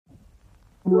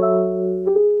Hey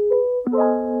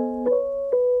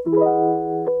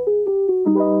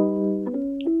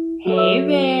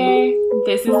there!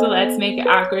 This is the Let's Make It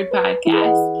Awkward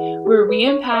podcast, where we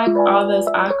unpack all those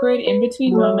awkward in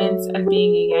between moments of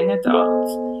being a young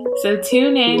adult. So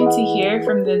tune in to hear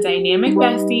from the dynamic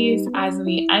besties as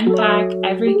we unpack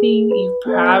everything you've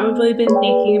probably been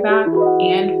thinking about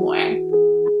and more.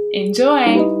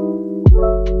 Enjoy!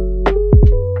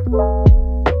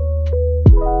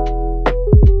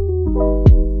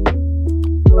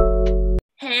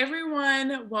 Hey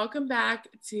everyone, welcome back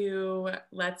to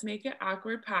Let's Make It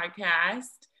Awkward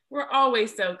podcast. We're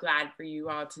always so glad for you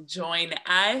all to join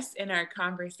us in our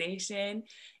conversation.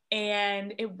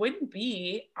 And it wouldn't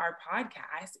be our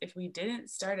podcast if we didn't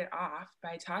start it off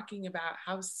by talking about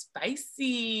how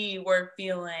spicy we're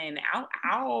feeling. Ow,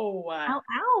 ow. Ow,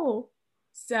 ow.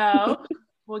 So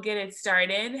we'll get it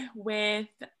started with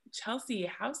Chelsea.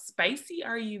 How spicy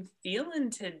are you feeling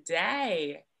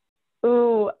today?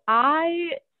 Ooh,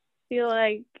 I feel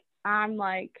like I'm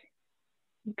like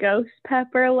ghost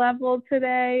pepper level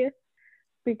today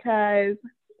because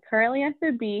currently at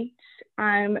the beach,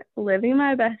 I'm living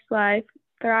my best life,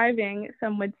 thriving,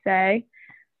 some would say.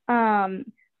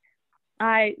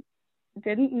 I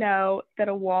didn't know that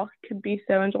a walk could be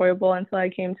so enjoyable until I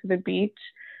came to the beach.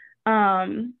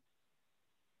 And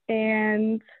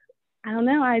I don't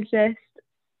know,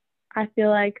 I feel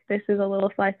like this is a little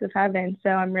slice of heaven, so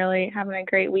I'm really having a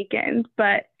great weekend.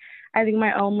 But I think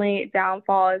my only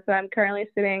downfall is that I'm currently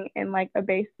sitting in like a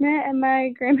basement at my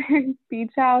grandparents'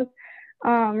 beach house,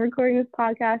 recording this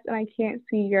podcast, and I can't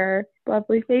see your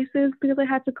lovely faces because I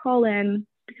had to call in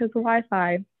because of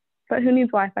Wi-Fi. But who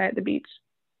needs Wi-Fi at the beach?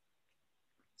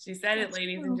 She said it,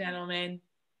 ladies and gentlemen.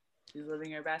 She's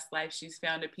living her best life. She's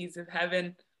found a piece of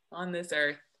heaven on this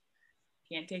earth.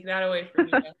 Can't take that away from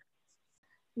you.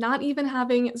 Not even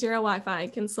having zero Wi-Fi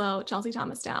can slow Chelsea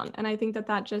Thomas down. And I think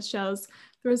that just shows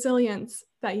the resilience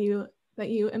that you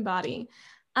embody.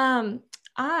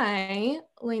 I,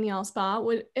 Lainey Allspaw,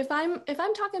 would, if I'm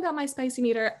talking about my spicy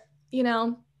meter,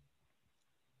 I'm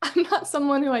not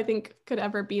someone who I think could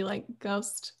ever be like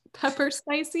ghost pepper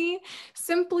spicy,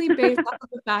 simply based off of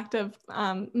the fact of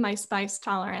my spice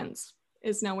tolerance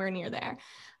is nowhere near there.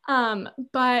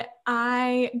 But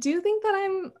I do think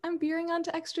that I'm veering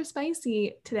onto extra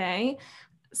spicy today.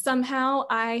 Somehow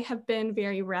I have been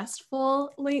very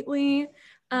restful lately.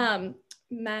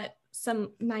 Met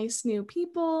some nice new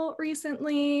people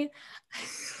recently.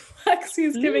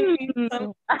 Lexi's giving me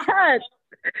some.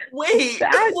 Wait.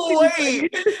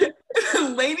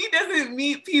 Lainey doesn't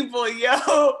meet people,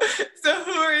 yo. So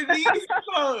who are these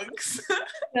folks?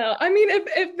 No, I mean,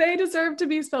 if they deserve to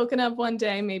be spoken of one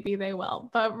day, maybe they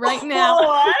will. But right now,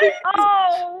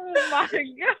 oh my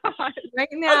god! Right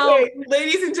now, okay,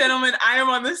 ladies and gentlemen, I am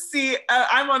on the seat.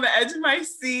 I'm on the edge of my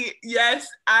seat. Yes,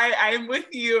 I am with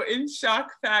you in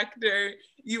shock factor.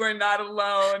 You are not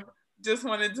alone. Just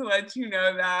wanted to let you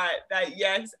know that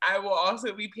yes, I will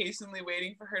also be patiently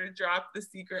waiting for her to drop the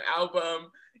secret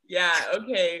album. Yeah,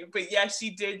 okay. But yeah,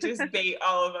 she did just bait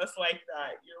all of us like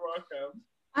that. You're welcome.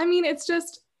 I mean, it's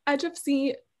just edge of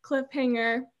seat,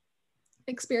 cliffhanger,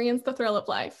 experience the thrill of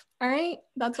life. All right?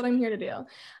 That's what I'm here to do.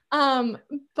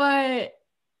 But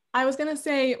I was going to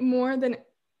say more than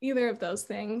either of those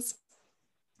things.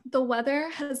 The weather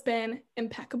has been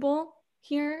impeccable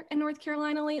here in North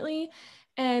Carolina lately.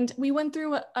 And we went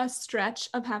through a stretch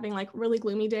of having like really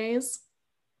gloomy days.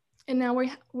 And now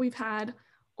we've had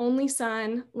only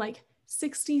sun, like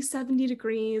 60, 70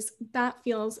 degrees. That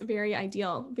feels very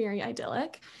ideal, very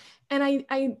idyllic. And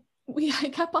I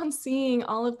kept on seeing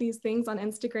all of these things on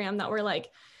Instagram that were like,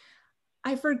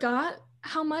 I forgot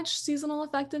how much seasonal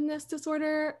affectiveness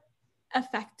disorder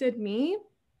affected me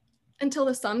until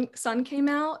the sun came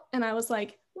out. And I was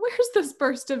like, where's this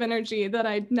burst of energy that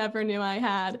I never knew I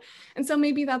had? And so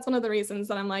maybe that's one of the reasons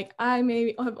that I'm like, I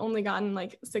may have only gotten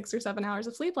like 6 or 7 hours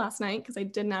of sleep last night because I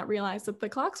did not realize that the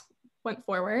clocks went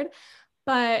forward.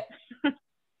 But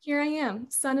here I am.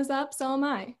 Sun is up, so am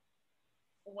I.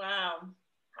 Wow.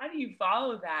 How do you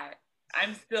follow that?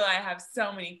 I have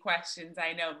so many questions.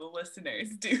 I know the listeners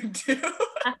do too.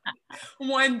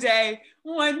 One day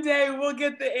we'll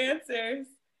get the answers.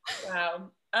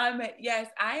 Wow. Yes,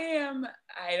 I am.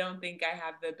 I don't think I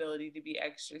have the ability to be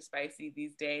extra spicy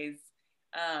these days.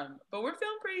 But we're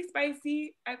feeling pretty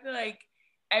spicy. I feel like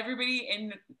everybody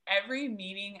in every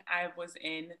meeting I was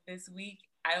in this week,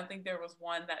 I don't think there was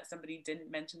one that somebody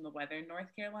didn't mention the weather in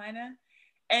North Carolina.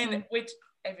 And which,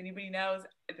 if anybody knows,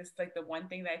 this is like the one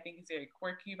thing that I think is very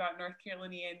quirky about North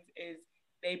Carolinians is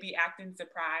they be acting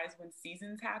surprised when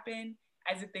seasons happen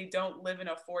as if they don't live in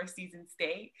a 4-season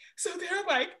state. So they're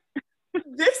like,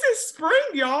 This is spring,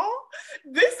 y'all.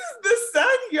 This is the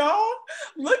sun, y'all.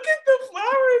 Look at the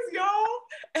flowers, y'all.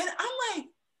 And I'm like,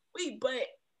 wait, but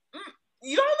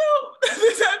y'all know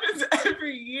this happens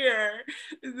every year.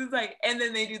 This is like, and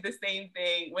then they do the same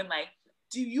thing when like,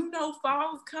 do you know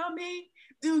fall's coming?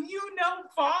 Do you know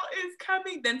fall is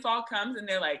coming? Then fall comes and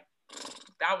they're like,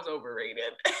 that was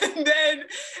overrated. And then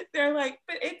they're like,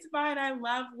 but it's fine. I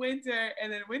love winter.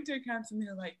 And then winter comes and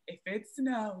they're like, if it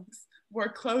snows,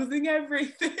 we're closing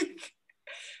everything.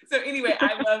 So anyway,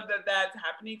 I love that that's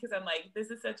happening because I'm like, this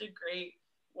is such a great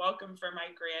welcome for my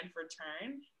grand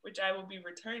return, which I will be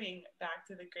returning back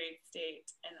to the great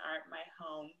state and art, my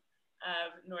home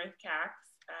of North Cax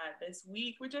this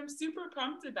week, which I'm super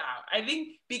pumped about. I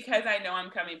think because I know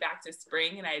I'm coming back to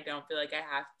spring and I don't feel like I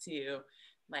have to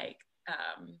like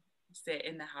sit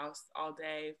in the house all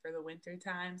day for the winter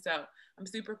time. So I'm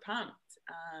super pumped.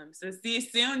 So see you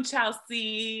soon,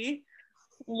 Chelsea.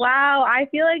 Wow, I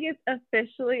feel like it's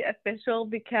officially official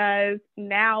because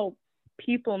now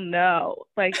people know.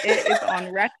 Like it is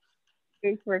on record,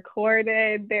 it's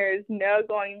recorded. There's no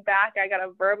going back. I got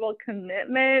a verbal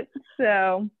commitment.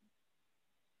 So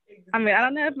I mean, I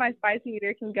don't know if my spicy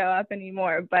meter can go up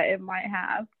anymore, but it might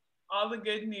have. All the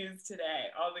good news today.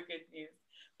 All the good news.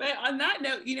 But on that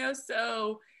note,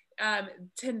 so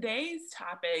today's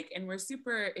topic, and we're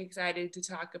super excited to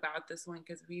talk about this one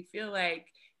because we feel like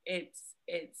it's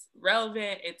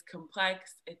relevant, it's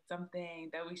complex, it's something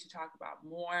that we should talk about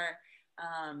more.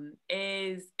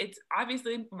 It's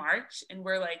obviously March, and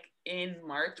we're like in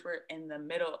March, we're in the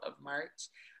middle of March.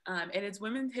 And it's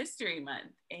Women's History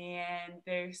Month, and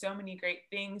there's so many great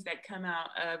things that come out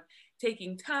of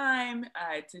taking time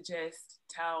to just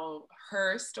tell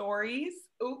her stories,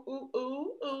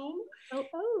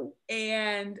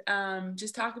 and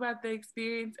just talk about the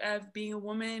experience of being a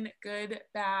woman, good,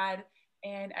 bad,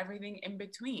 and everything in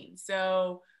between.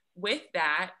 So with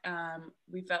that,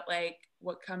 we felt like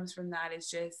what comes from that is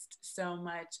just so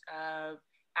much of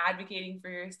advocating for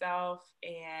yourself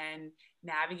and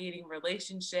navigating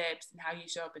relationships and how you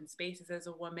show up in spaces as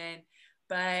a woman.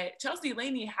 But Chelsea,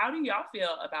 Lainey, how do y'all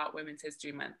feel about Women's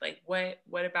History Month? Like what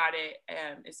about it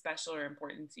is special or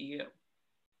important to you?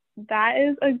 That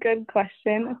is a good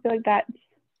question. I feel like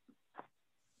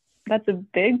that's a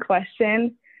big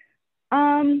question.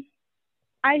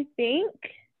 I think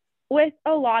with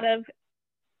a lot of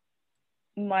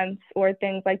months or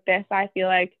things like this, I feel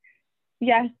like,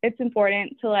 yes, it's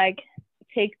important to like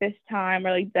take this time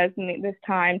or like designate this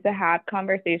time to have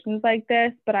conversations like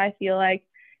this, but I feel like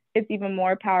it's even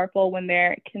more powerful when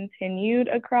they're continued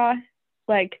across.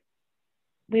 Like,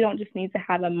 we don't just need to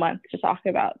have a month to talk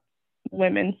about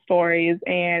women's stories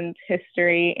and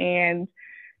history and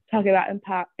talk about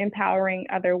empowering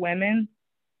other women.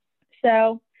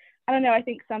 So I don't know, I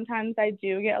think sometimes I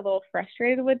do get a little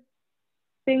frustrated with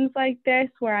things like this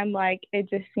where I'm like, it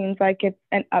just seems like it's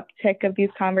an uptick of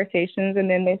these conversations and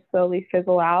then they slowly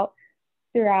fizzle out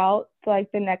throughout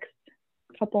like the next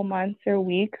couple months or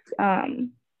weeks.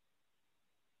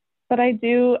 But I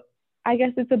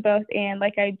guess it's a both and.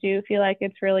 Like, I do feel like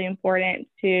it's really important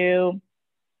to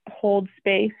hold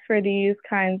space for these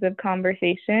kinds of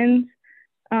conversations.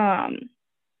 And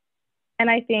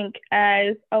I think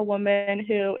as a woman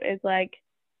who is like,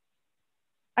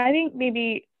 I think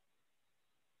maybe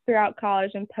throughout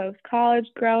college and post-college,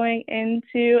 growing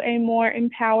into a more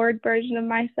empowered version of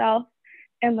myself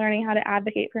and learning how to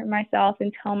advocate for myself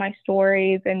and tell my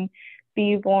stories and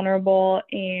be vulnerable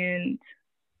and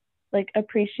like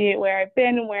appreciate where I've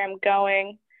been and where I'm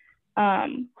going.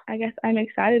 I guess I'm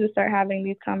excited to start having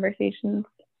these conversations.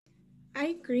 I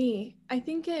agree. I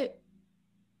think it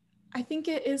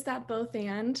is that both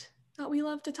and that we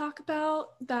love to talk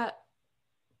about, that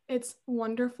it's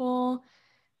wonderful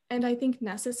and I think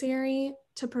necessary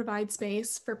to provide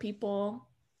space for people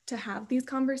to have these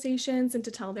conversations and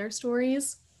to tell their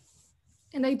stories.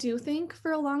 And I do think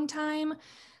for a long time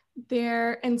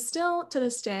there, and still to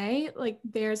this day, like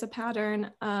there's a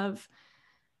pattern of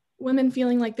women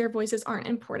feeling like their voices aren't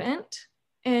important.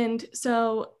 And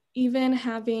so even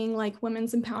having like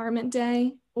Women's Empowerment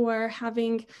Day or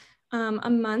having a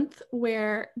month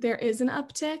where there is an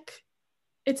uptick,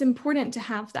 it's important to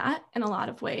have that in a lot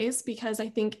of ways, because I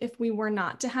think if we were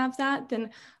not to have that, then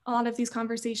a lot of these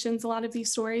conversations, a lot of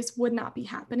these stories would not be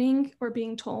happening or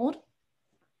being told.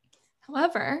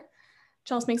 However,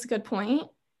 Chelsea makes a good point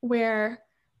where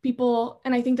people,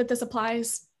 and I think that this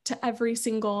applies to every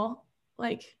single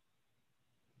like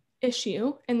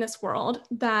issue in this world,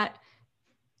 that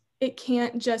it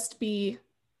can't just be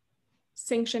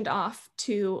sanctioned off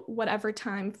to whatever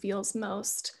time feels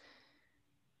most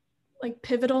like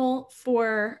pivotal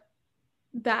for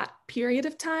that period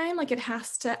of time. Like it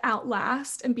has to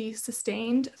outlast and be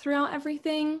sustained throughout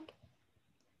everything.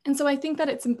 And so I think that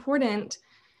it's important.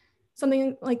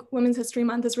 Something like Women's History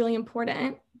Month is really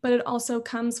important, but it also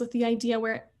comes with the idea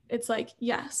where it's like,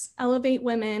 yes, elevate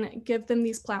women, give them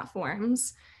these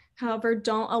platforms. However,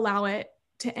 don't allow it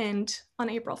to end on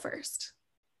April 1st.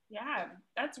 Yeah,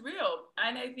 that's real.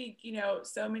 And I think, you know,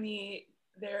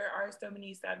 there are so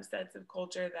many subsets of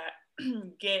culture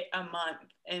that get a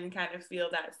month and kind of feel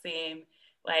that same,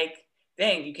 like,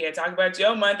 dang, you can't talk about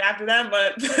your month after that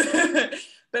month.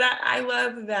 But I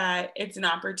love that it's an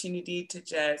opportunity to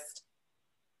just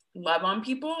love on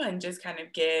people and just kind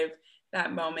of give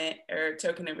that moment or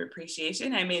token of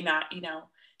appreciation. I may not be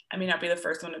the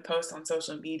first one to post on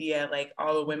social media, like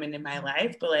all the women in my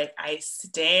life, but like I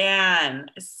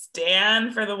stand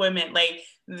for the women, like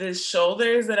the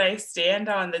shoulders that I stand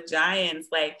on, the giants,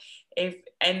 like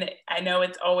and I know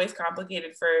it's always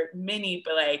complicated for many,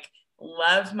 but like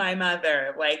love my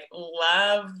mother, like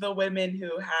love the women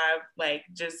who have like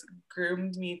just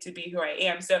groomed me to be who I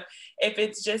am. So if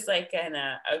it's just like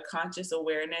a conscious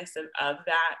awareness of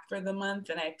that for the month,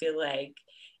 and I feel like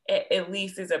it at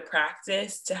least is a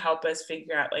practice to help us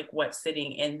figure out like what's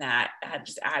sitting in that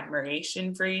just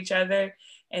admiration for each other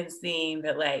and seeing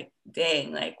that like,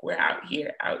 dang, like we're out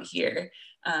here.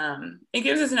 It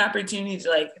gives us an opportunity to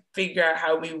like figure out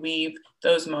how we weave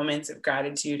those moments of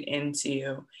gratitude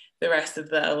into the rest of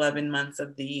the 11 months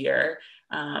of the year.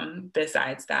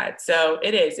 Besides that, so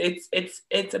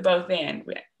it's a both and.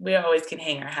 We always can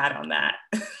hang our hat on that.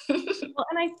 Well,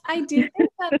 and I do think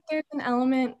that there's an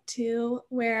element too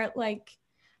where like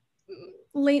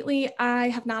lately I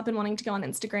have not been wanting to go on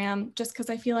Instagram just because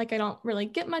I feel like I don't really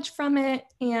get much from it.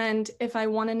 And if I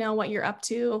want to know what you're up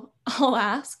to, I'll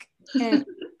ask.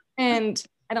 And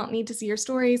I don't need to see your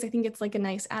stories. I think it's like a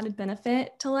nice added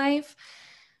benefit to life.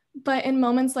 But in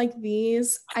moments like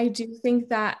these, I do think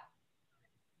that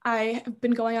I have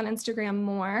been going on Instagram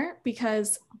more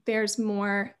because there's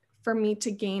more for me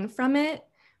to gain from it,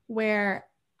 where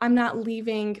I'm not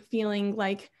leaving feeling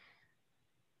like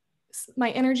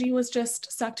my energy was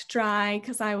just sucked dry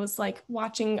because I was like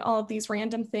watching all of these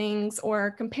random things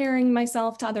or comparing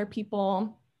myself to other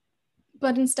people.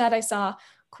 But instead I saw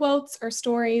quotes or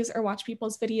stories or watch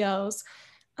people's videos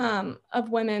of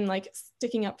women like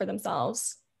sticking up for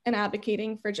themselves and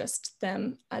advocating for just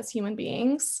them as human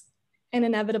beings. And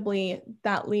inevitably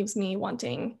that leaves me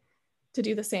wanting to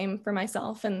do the same for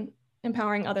myself and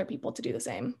empowering other people to do the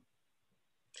same.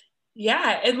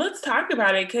 Yeah, and let's talk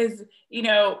about it because, you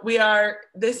know,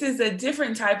 this is a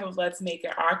different type of let's make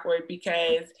it awkward,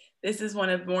 because this is one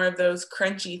of more of those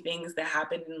crunchy things that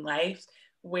happen in life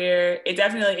where it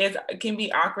definitely can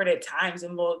be awkward at times,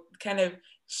 and we'll kind of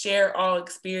share all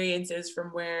experiences from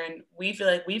where we feel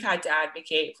like we've had to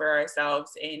advocate for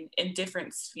ourselves in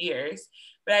different spheres.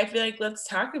 But I feel like let's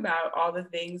talk about all the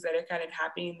things that are kind of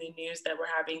happening in the news that we're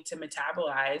having to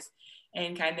metabolize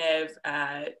and kind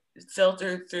of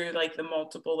filter through like the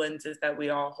multiple lenses that we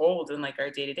all hold in like our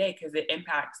day-to-day, because it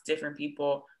impacts different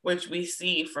people, which we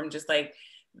see from just like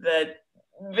the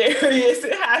various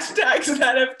hashtags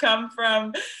that have come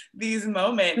from these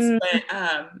moments. But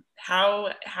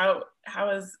how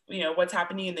is, you know, what's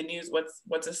happening in the news?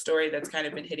 What's a story that's kind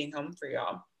of been hitting home for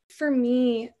y'all? For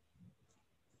me,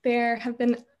 there have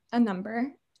been a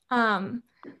number,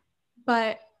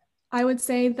 but I would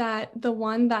say that the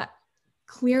one that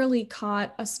clearly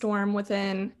caught a storm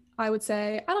within, I would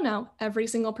say, I don't know, every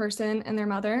single person and their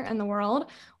mother in the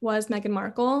world was Meghan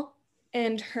Markle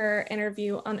and her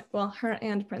interview on, well, her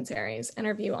and Prince Harry's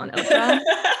interview on Oprah.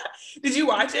 Did you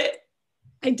watch it?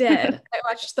 I did. I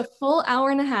watched the full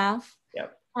hour and a half.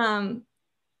 Yep.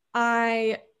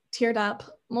 I teared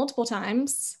up multiple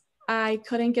times. I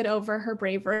couldn't get over her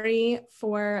bravery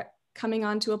for coming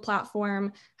onto a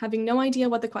platform, having no idea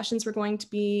what the questions were going to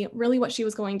be, really what she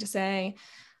was going to say.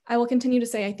 I will continue to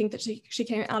say I think that she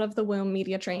came out of the womb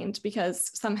media trained,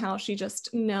 because somehow she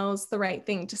just knows the right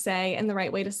thing to say and the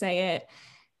right way to say it.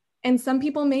 And some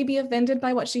people may be offended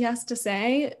by what she has to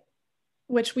say,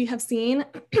 which we have seen,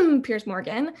 Piers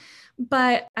Morgan,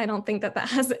 but I don't think that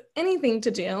has anything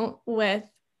to do with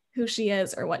who she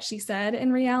is or what she said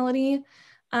in reality.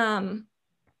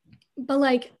 But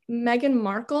like Meghan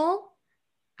Markle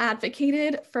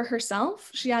advocated for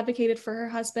herself. She advocated for her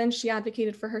husband. She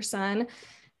advocated for her son,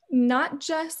 not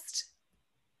just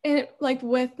like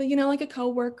with, you know, like a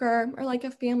coworker or like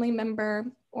a family member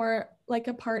or like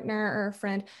a partner or a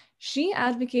friend. She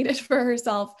advocated for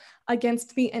herself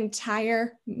against the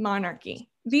entire monarchy,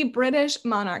 the British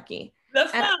monarchy. The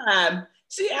fam.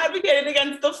 She advocated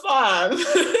against the fam.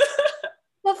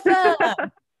 The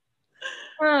fam.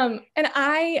 And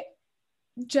I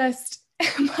just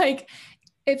am like,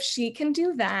 if she can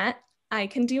do that, I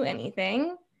can do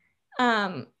anything.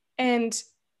 And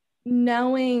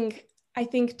knowing, I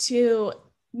think too,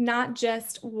 not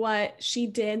just what she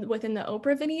did within the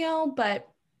Oprah video, but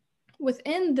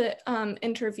within the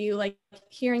interview, like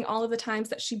hearing all of the times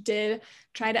that she did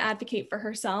try to advocate for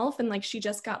herself, and like she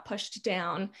just got pushed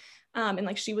down, and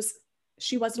like she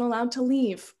wasn't allowed to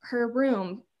leave her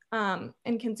room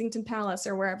in Kensington Palace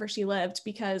or wherever she lived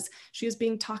because she was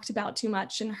being talked about too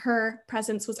much and her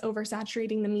presence was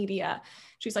oversaturating the media.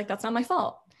 She's like, that's not my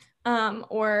fault.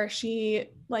 Or she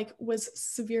like was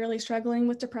severely struggling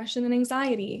with depression and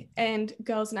anxiety and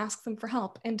goes and asks them for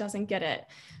help and doesn't get it.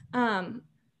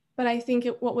 But I think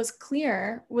what was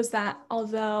clear was that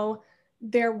although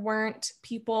there weren't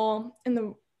people in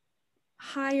the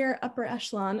higher upper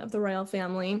echelon of the royal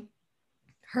family,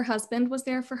 her husband was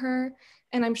there for her.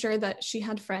 And I'm sure that she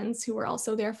had friends who were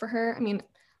also there for her. I mean,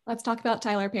 let's talk about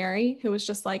Tyler Perry, who was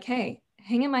just like, hey,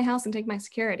 hang in my house and take my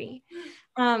security.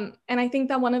 And I think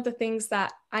that one of the things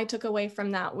that I took away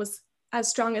from that was, as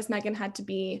strong as Meghan had to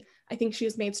be, I think she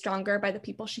was made stronger by the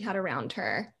people she had around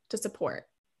her to support.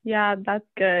 Yeah, that's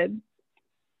good.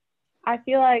 I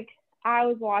feel like I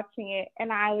was watching it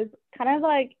and I was kind of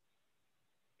like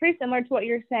pretty similar to what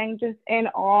you're saying, just in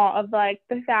awe of like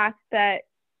the fact that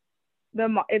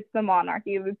it's the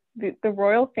monarchy, the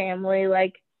royal family,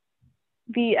 like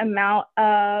the amount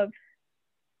of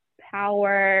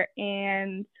power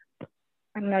and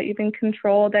I don't know, even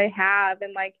control they have,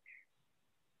 and like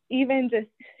even just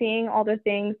seeing all the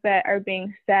things that are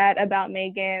being said about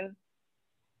Meghan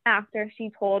after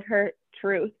she told her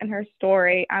truth and her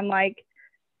story. I'm like,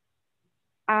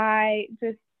 I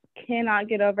just cannot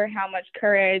get over how much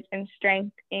courage and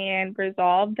strength and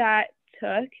resolve that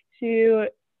took to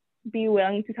be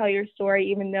willing to tell your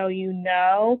story, even though you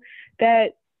know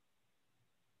that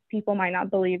people might not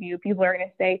believe you. People are going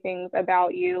to say things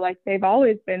about you like they've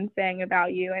always been saying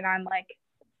about you. And I'm like,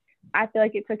 I feel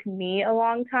like it took me a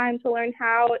long time to learn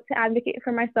how to advocate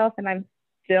for myself, and I'm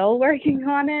still working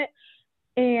on it.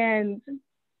 And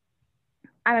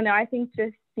I don't know, I think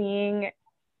just seeing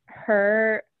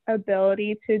her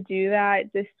ability to do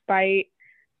that despite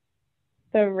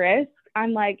the risk,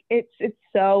 I'm like, it's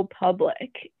so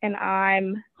public, and I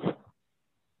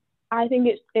think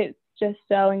it's just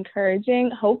so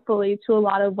encouraging, hopefully, to a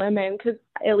lot of women, because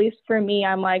at least for me,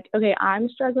 I'm like, okay, I'm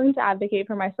struggling to advocate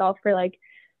for myself for like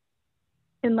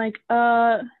in like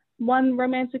one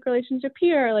romantic relationship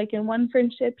here, like in one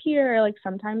friendship here, like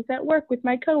sometimes at work with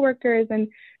my coworkers, and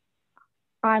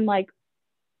I'm like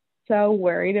so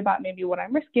worried about maybe what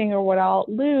I'm risking or what I'll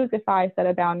lose if I set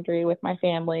a boundary with my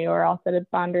family, or I'll set a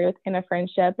boundary in a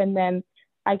friendship. And then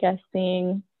I guess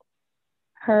seeing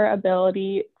her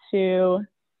ability to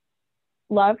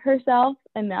love herself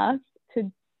enough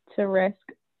to risk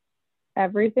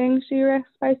everything she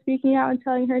risks by speaking out and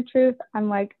telling her truth, I'm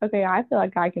like, okay, I feel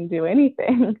like I can do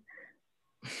anything.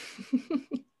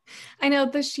 I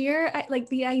know like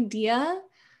the idea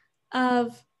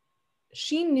of,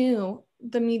 she knew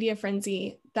the media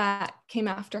frenzy that came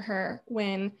after her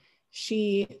when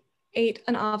she ate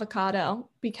an avocado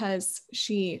because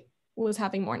she was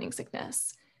having morning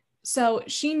sickness. So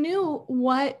she knew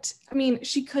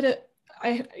she could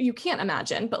have, you can't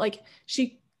imagine, but like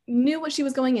she knew what she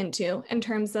was going into in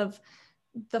terms of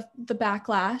the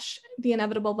backlash, the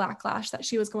inevitable backlash that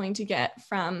she was going to get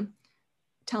from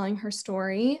telling her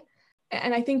story.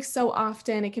 And I think so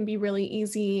often it can be really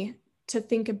easy to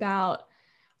think about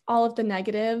all of the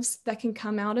negatives that can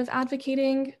come out of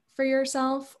advocating for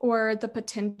yourself, or the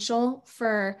potential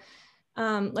for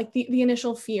like the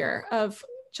initial fear of,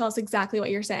 Chelsea, exactly what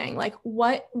you're saying. Like,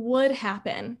 what would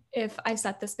happen if I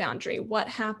set this boundary? What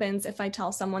happens if I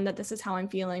tell someone that this is how I'm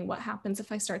feeling? What happens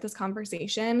if I start this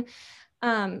conversation?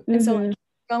 And so like,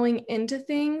 going into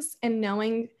things and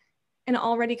knowing and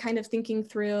already kind of thinking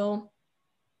through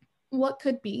what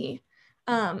could be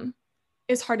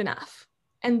is hard enough.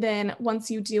 And then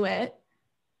once you do it,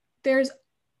 there's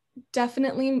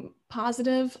definitely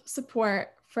positive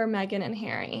support for Meghan and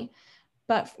Harry.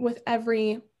 But with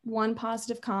every one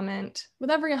positive comment, with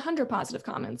every 100 positive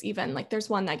comments, even, like there's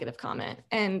one negative comment,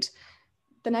 and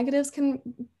the negatives can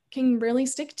really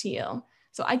stick to you.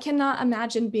 So I cannot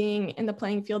imagine being in the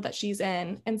playing field that she's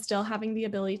in and still having the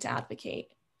ability to advocate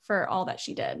for all that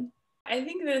she did. I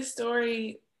think the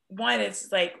story, one,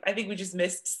 it's like, I think we just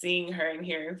missed seeing her and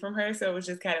hearing from her. So it was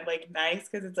just kind of like nice,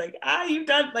 because it's like, you've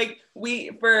done, like, we,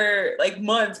 for like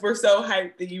months, we're so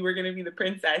hyped that you were going to be the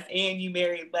princess and you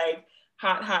married like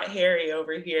hot Harry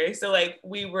over here. So like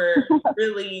we were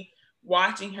really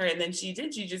watching her, and then she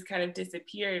just kind of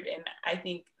disappeared. And I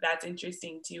think that's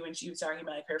interesting too, when she was talking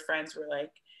about like her friends were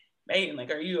like, Megan,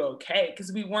 like, are you okay?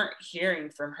 Because we weren't hearing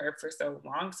from her for so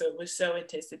long, so it was so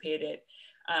anticipated.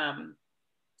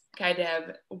 Kind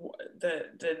of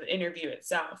the interview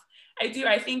itself.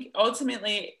 I think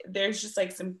ultimately there's just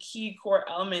like some key core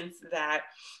elements that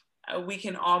we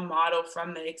can all model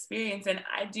from the experience. And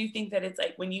I do think that it's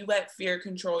like when you let fear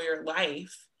control your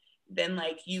life, then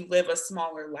like you live a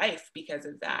smaller life because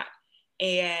of that.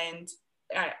 And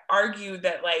I argue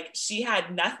that like she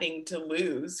had nothing to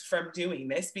lose from doing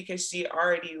this because she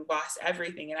already lost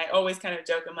everything. And I always kind of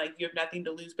joke, I'm like, you have nothing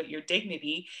to lose but your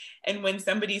dignity. And when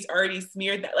somebody's already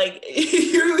smeared that, like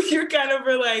you're kind of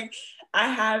like, I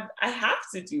have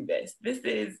to do this.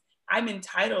 I'm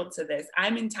entitled to this.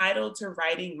 I'm entitled to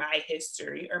writing my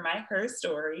history or her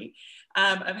story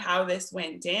of how this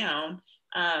went down,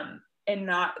 and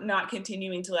not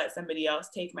continuing to let somebody else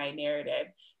take my narrative.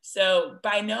 So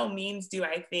by no means do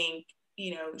I think,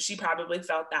 she probably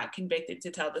felt that convicted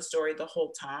to tell the story the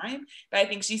whole time, but I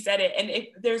think she said it. And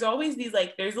there's always these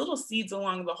like, there's little seeds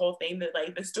along the whole thing that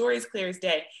like the story is clear as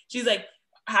day. She's like,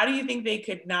 how do you think they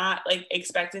could not like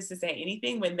expect us to say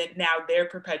anything when now they're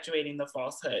perpetuating the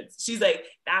falsehoods? She's like,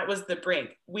 that was the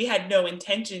brink. We had no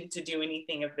intention to do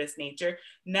anything of this nature.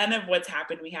 None of what's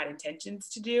happened we had intentions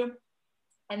to do.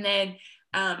 And then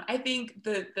I think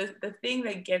the thing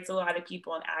that gets a lot of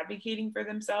people in advocating for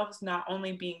themselves, not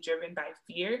only being driven by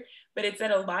fear, but it's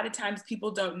that a lot of times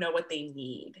people don't know what they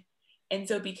need. And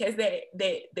so because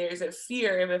there's a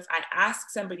fear of, if I ask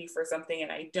somebody for something and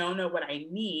I don't know what I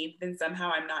need, then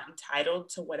somehow I'm not entitled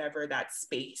to whatever that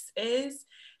space is.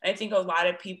 And I think a lot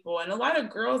of people and a lot of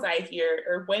girls I hear,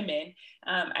 or women,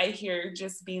 I hear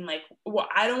just being like, well,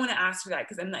 I don't want to ask for that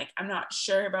because I'm not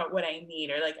sure about what I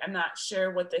need, or like, I'm not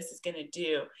sure what this is going to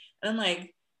do. And I'm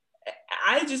like,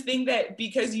 I just think that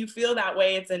because you feel that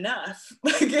way, it's enough.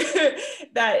 Like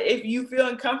that if you feel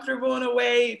uncomfortable in a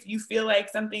way, if you feel like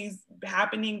something's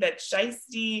happening that's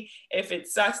shysty, if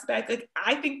it's suspect, like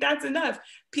I think that's enough.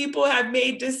 People have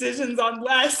made decisions on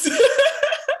less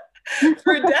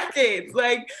for decades.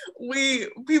 Like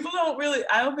people don't really,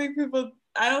 I don't think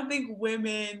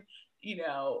women,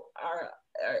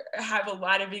 have a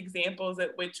lot of examples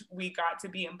at which we got to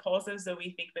be impulsive. So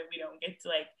we think that we don't get to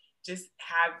like just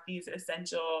have these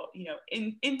essential,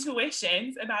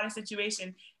 intuitions about a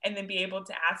situation and then be able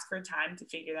to ask for time to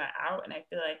figure that out. And I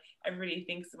feel like everybody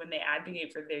thinks when they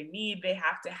advocate for their need, they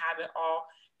have to have it all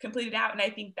completed out. And I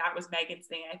think that was Megan's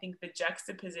thing. I think the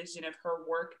juxtaposition of her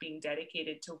work being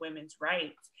dedicated to women's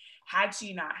rights, had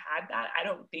she not had that, I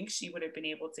don't think she would have been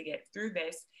able to get through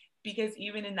this, because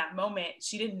even in that moment,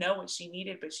 she didn't know what she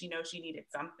needed, but she knows she needed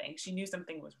something. She knew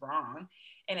something was wrong.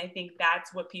 And I think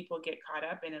that's what people get caught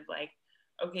up in, is like,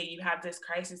 okay, you have this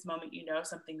crisis moment,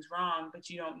 something's wrong, but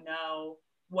you don't know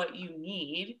what you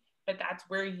need. But that's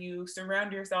where you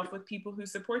surround yourself with people who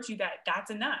support you,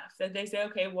 that's enough. That they say,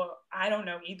 okay, well, I don't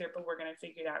know either, but we're going to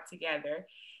figure it out together.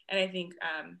 And I think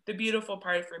the beautiful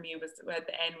part for me was at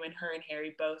the end when her and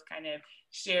Harry both kind of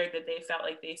shared that they felt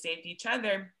like they saved each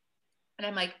other. And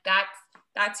I'm like,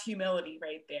 that's humility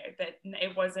right there. That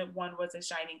it wasn't one was a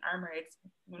shining armor. It's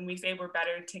when we say we're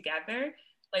better together,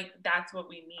 like that's what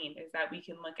we mean, is that we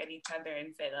can look at each other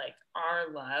and say like,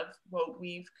 our love, what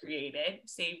we've created,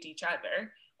 saved each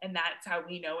other. And that's how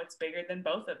we know it's bigger than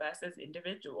both of us as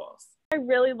individuals. I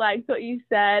really liked what you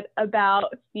said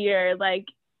about fear. Like,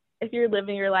 if you're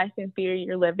living your life in fear,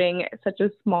 you're living such a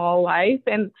small life.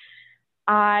 And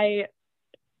I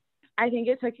think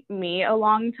it took me a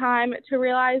long time to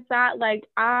realize that. Like,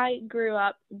 I grew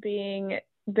up being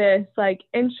this like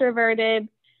introverted,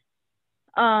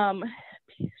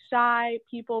 shy,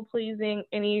 people-pleasing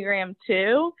Enneagram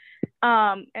 2.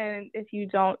 And if you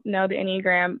don't know the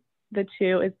Enneagram, the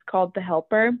 2 is called the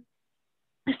helper.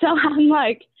 So I'm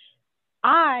like,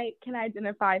 I can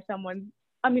identify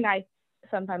I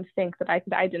sometimes think that I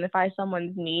could identify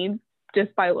someone's needs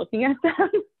just by looking at them.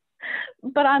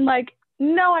 But I'm like,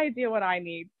 no idea what I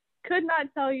need. Could not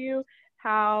tell you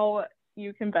how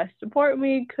you can best support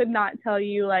me. Could not tell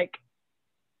you like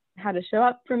how to show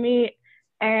up for me,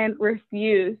 and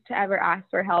refused to ever ask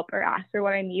for help or ask for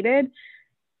what I needed,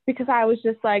 because I was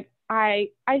just like, I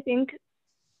think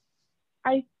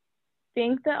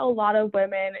that a lot of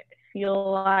women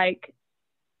feel like,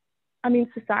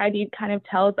 society kind of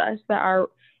tells us that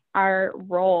our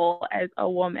role as a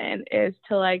woman is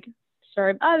to like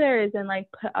serve others and like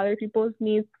put other people's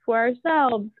needs before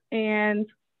ourselves. And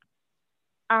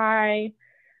I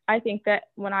think that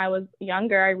when I was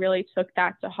younger, I really took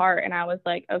that to heart, and I was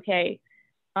like, okay,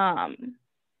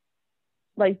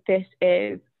 like this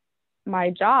is my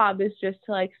job is just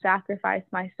to like sacrifice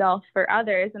myself for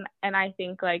others. And I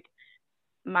think like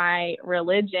my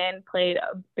religion played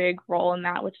a big role in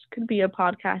that, which could be a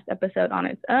podcast episode on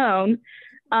its own.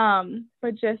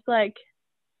 But just like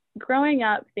growing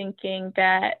up thinking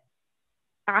that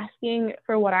asking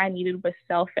for what I needed was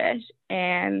selfish,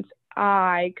 and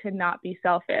I could not be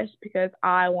selfish because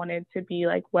I wanted to be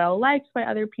like well liked by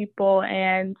other people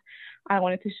and I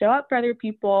wanted to show up for other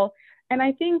people. And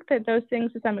I think that those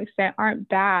things to some extent aren't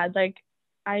bad. Like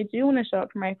I do want to show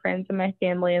up for my friends and my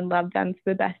family and love them to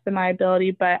the best of my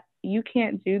ability, but you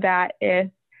can't do that if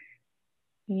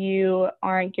you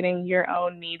aren't getting your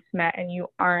own needs met and you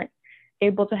aren't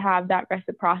able to have that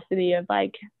reciprocity of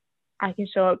like, I can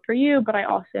show up for you, but I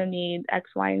also need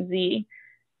X, Y, and Z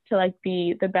to like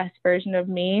be the best version of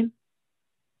me.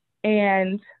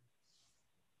 And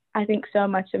I think so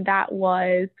much of that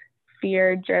was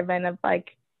fear driven, of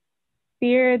like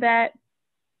fear that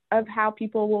of how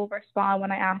people will respond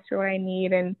when I ask for what I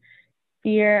need, and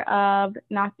fear of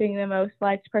not being the most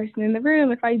liked person in the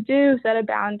room if I do set a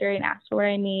boundary and ask for what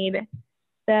I need.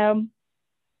 So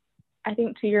I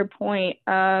think to your point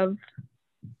of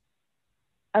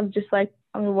just like,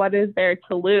 I mean, what is there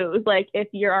to lose? Like if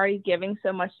you're already giving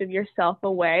so much of yourself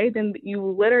away, then you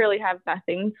literally have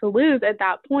nothing to lose at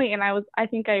that point. And I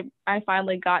think I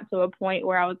finally got to a point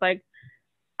where I was like,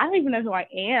 I don't even know who I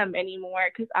am anymore,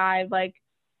 because I've like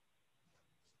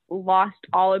lost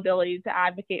all ability to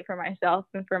advocate for myself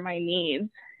and for my needs.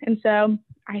 And so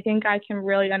I think I can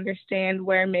really understand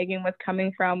where Megan was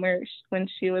coming from, when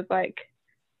she was like,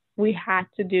 we had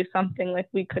to do something, like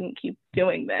we couldn't keep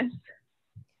doing this.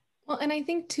 Well, and I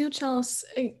think too,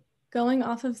 Chelsea, going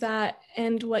off of that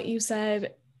and what you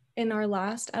said in our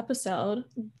last episode,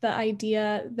 the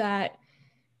idea that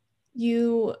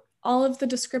all of the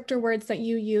descriptor words that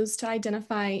you use to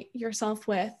identify yourself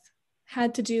with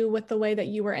had to do with the way that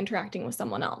you were interacting with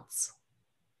someone else.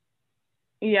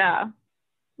 Yeah.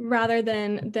 Rather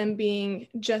than them being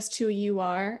just who you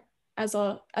are as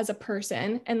a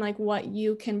person and like what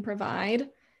you can provide.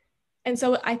 And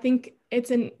so I think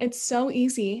it's so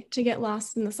easy to get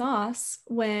lost in the sauce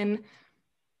when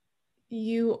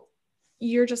you're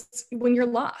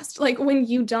lost, like when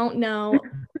you don't know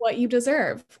what you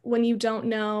deserve, when you don't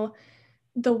know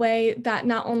the way that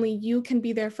not only you can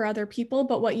be there for other people,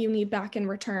 but what you need back in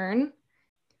return.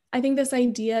 I think this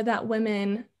idea that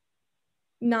women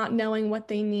not knowing what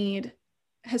they need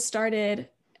has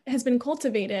been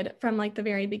cultivated from like the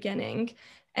very beginning.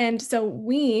 And so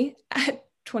we at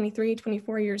 23,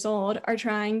 24 years old are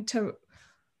trying to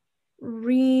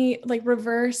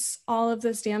reverse all of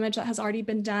this damage that has already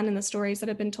been done and the stories that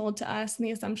have been told to us and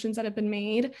the assumptions that have been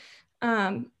made.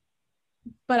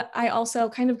 But I also,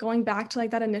 kind of going back to like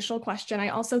that initial question, I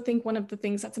also think one of the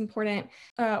things that's important,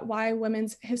 why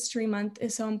Women's History Month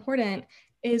is so important,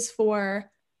 is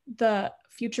for the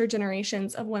future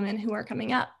generations of women who are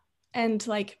coming up, and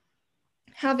like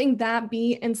having that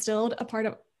be an instilled part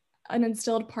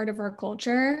of our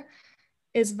culture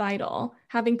is vital.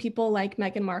 Having people like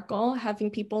Meghan Markle, having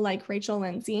people like Rachel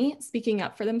Lindsay speaking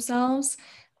up for themselves.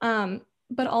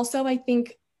 But also I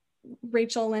think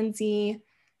Rachel Lindsay,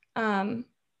 I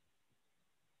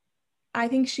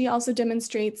think she also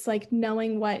demonstrates like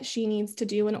knowing what she needs to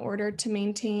do in order to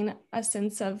maintain a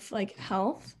sense of like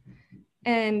health.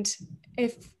 And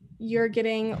if you're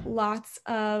getting lots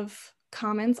of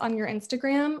comments on your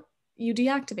Instagram, you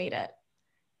deactivate it,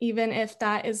 even if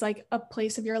that is like a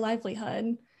place of your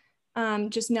livelihood.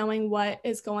 Just knowing what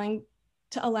is going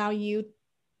to allow you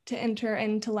to enter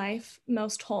into life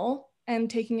most whole, and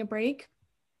taking a break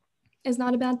is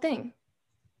not a bad thing.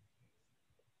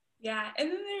 Yeah, and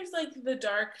then there's like the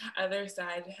dark other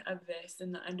side of this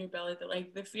and the underbelly, that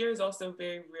like the fear is also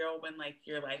very real when like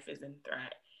your life is in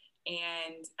threat.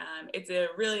 And it's a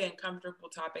really uncomfortable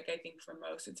topic, I think, for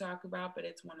most to talk about, but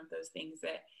it's one of those things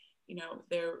that, you know,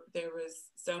 there was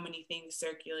so many things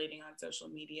circulating on social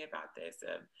media about this,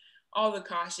 of all the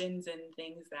cautions and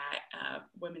things that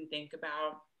women think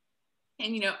about.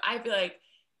 And, you know, I feel like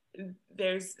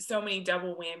there's so many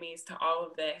double whammies to all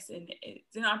of this, and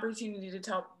it's an opportunity to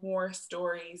tell more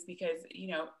stories, because, you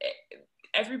know,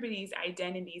 everybody's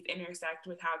identities intersect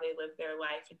with how they live their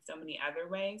life in so many other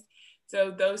ways. So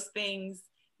those things,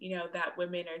 you know, that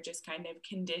women are just kind of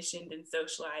conditioned and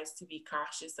socialized to be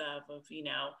cautious of, you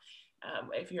know,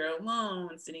 if you're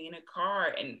alone, sitting in a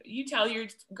car, and you tell your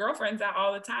girlfriends that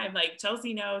all the time. Like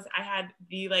Chelsea knows I had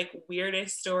the like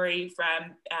weirdest story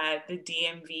from the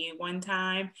DMV one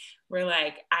time where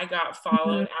like I got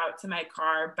followed out to my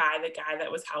car by the guy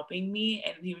that was helping me,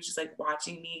 and he was just like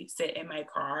watching me sit in my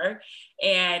car.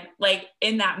 And like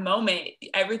in that moment,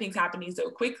 everything's happening so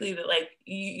quickly that like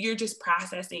you're just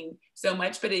processing so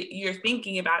much, but you're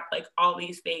thinking about like all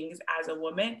these things as a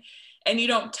woman. And you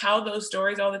don't tell those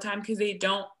stories all the time because they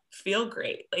don't feel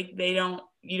great. Like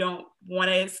you don't want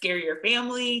to scare your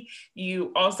family.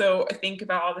 You also think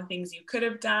about all the things you could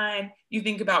have done. You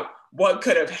think about what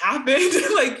could have happened.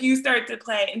 Like you start to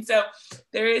play. And so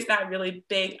there is that really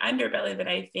big underbelly that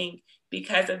I think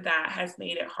because of that has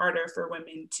made it harder for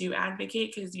women to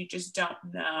advocate, because you just don't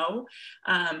know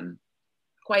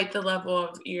quite the level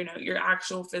of, you know, your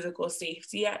actual physical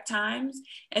safety at times.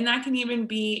 And that can even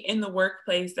be in the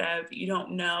workplace of you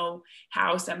don't know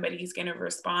how somebody's going to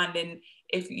respond. And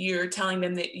if you're telling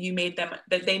them that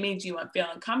they made you feel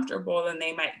uncomfortable, then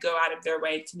they might go out of their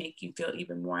way to make you feel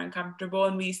even more uncomfortable.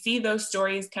 And we see those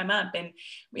stories come up, and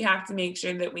we have to make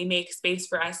sure that we make space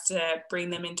for us to bring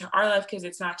them into our life, because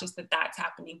it's not just that that's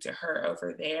happening to her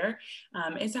over there.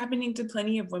 It's happening to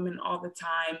plenty of women all the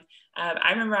time.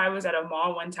 I remember I was at a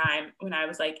mall one time when I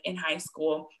was like in high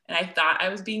school, and I thought I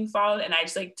was being followed, and I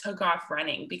just like took off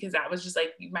running because that was just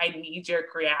like my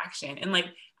knee-jerk reaction. And like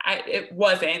it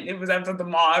was after the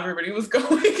mall, everybody was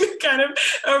going kind of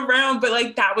around, but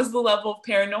like that was the level of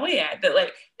paranoia that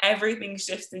like everything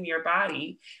shifts in your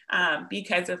body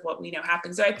because of what we know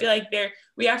happens. So I feel like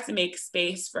we have to make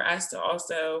space for us to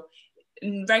also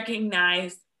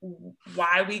recognize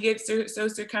why we get so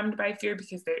succumbed by fear,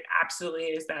 because there absolutely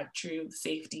is that true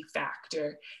safety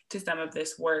factor to some of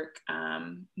this work.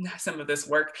 Not some of this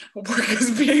work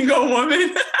as being a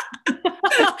woman.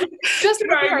 Just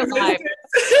for our life.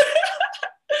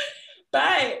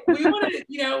 But we want to,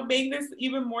 you know, make this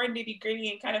even more nitty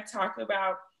gritty and kind of talk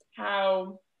about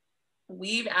how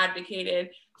we've advocated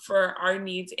for our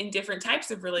needs in different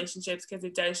types of relationships, because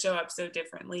it does show up so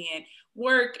differently in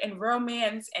work and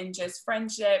romance and just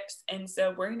friendships. And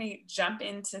so we're going to jump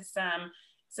into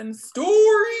some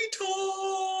story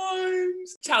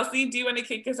times. Chelsea, do you want to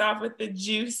kick us off with the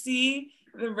juicy,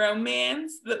 the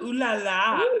romance, the ooh la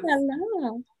la? Ooh la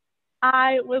la.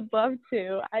 I would love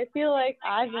to. I feel like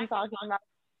I've been talking about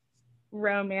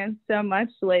romance so much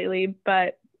lately,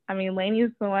 but I mean, Lainey's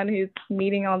the one who's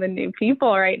meeting all the new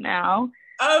people right now.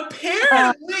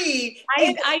 Apparently,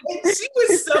 and she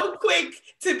was so quick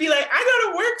to be like, I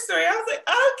got a work story. I was like,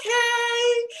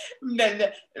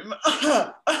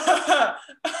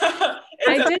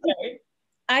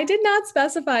 okay. I did not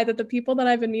specify that the people that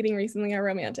I've been meeting recently are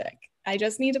romantic. I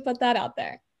just need to put that out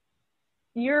there.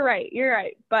 You're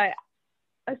right. But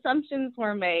assumptions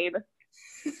were made.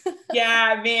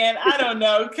 Yeah, man, I don't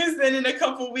know. Because then in a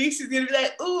couple weeks, she's going to be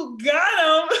like, ooh,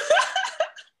 got him.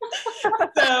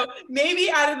 So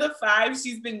maybe out of the 5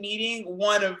 she's been meeting,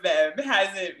 one of them has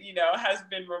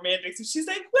been romantic. So she's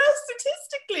like, well,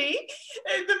 statistically,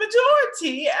 the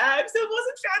majority. So it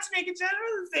wasn't trying to make a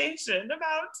generalization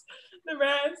about the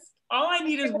rest. All I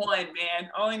need is one, man.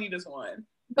 All I need is one.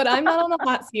 But I'm not on the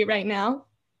hot seat right now.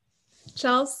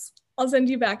 Chels, I'll send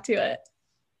you back to it.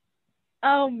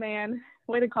 Oh, man.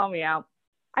 Way to call me out.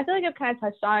 I feel like I've kind of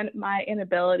touched on my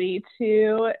inability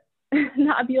to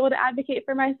not be able to advocate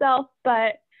for myself,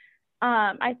 but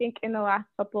I think in the last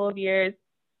couple of years,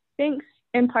 thanks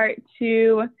in part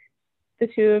to the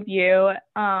two of you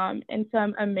and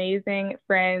some amazing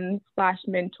friends /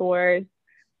 mentors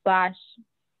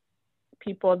 /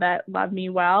 people that love me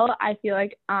well, I feel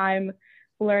like I'm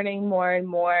learning more and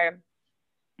more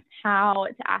how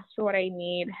to ask for what I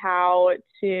need, how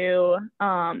to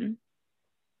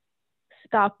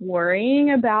stop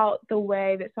worrying about the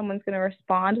way that someone's going to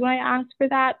respond when I ask for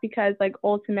that, because like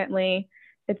ultimately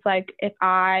it's like if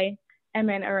I am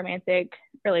in a romantic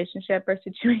relationship or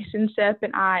situationship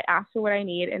and I ask for what I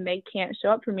need and they can't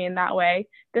show up for me in that way,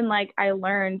 then like I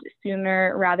learned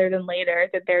sooner rather than later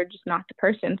that they're just not the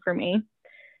person for me.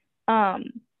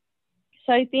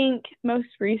 So I think most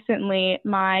recently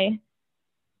my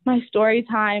story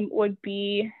time would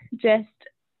be just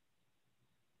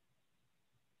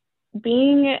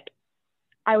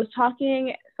I was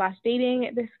talking /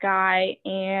 dating this guy,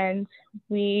 and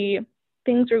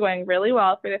things were going really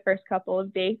well for the first couple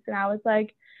of dates. And I was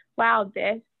like, wow,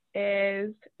 this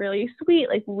is really sweet.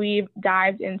 Like we've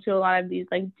dived into a lot of these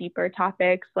like deeper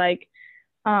topics, like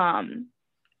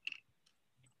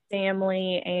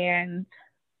family and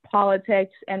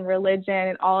politics and religion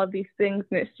and all of these things.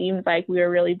 And it seemed like we were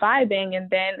really vibing. And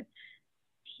then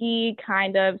he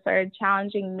kind of started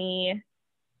challenging me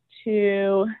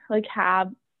to like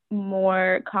have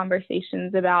more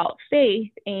conversations about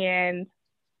faith and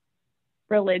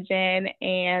religion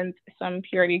and some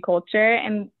purity culture,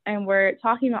 and we're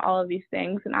talking about all of these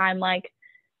things, and I'm like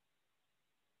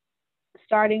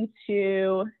starting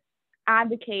to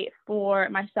advocate for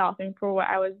myself and for what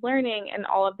I was learning in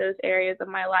all of those areas of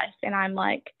my life, and I'm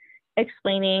like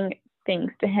explaining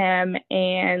things to him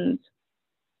and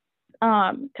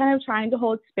kind of trying to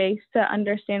hold space to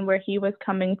understand where he was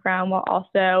coming from while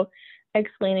also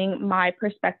explaining my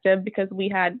perspective, because we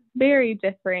had very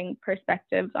differing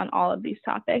perspectives on all of these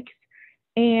topics.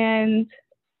 And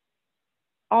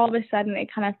all of a sudden,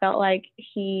 it kind of felt like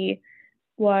he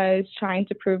was trying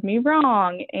to prove me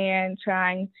wrong and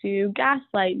trying to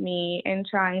gaslight me and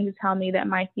trying to tell me that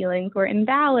my feelings were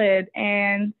invalid.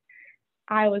 And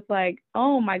I was like,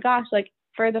 oh my gosh, like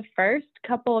for the first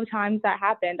couple of times that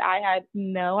happened, I had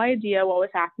no idea what was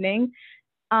happening.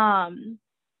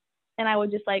 And I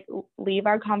would just like leave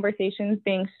our conversations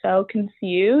being so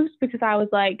confused, because I was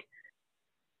like,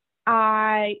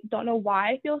 I don't know why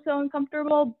I feel so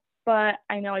uncomfortable, but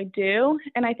I know I do.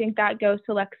 And I think that goes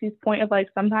to Lexi's point of like,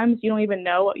 sometimes you don't even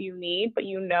know what you need, but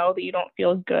you know that you don't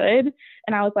feel good.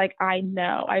 And I was like, I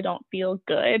know I don't feel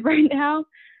good right now,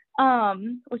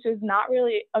 which is not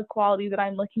really a quality that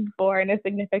I'm looking for in a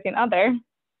significant other.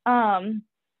 And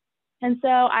so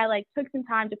I like took some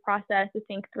time to process, to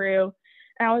think through.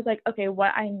 And I was like, okay,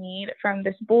 what I need from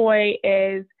this boy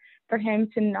is for him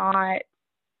to not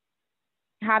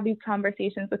have these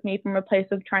conversations with me from a place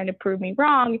of trying to prove me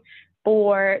wrong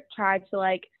or try to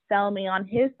like sell me on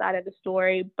his side of the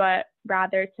story, but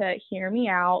rather to hear me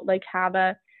out, like have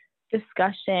a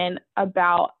discussion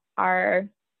about our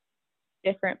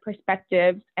different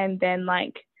perspectives, and then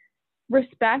like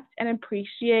respect and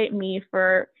appreciate me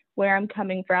for where I'm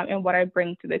coming from and what I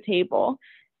bring to the table.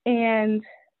 And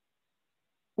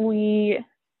we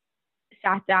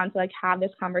sat down to like have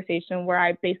this conversation where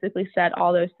I basically said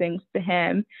all those things to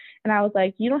him. And I was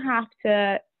like, you don't have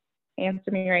to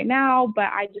answer me right now, but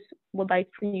I just would like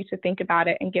for you to think about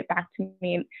it and get back to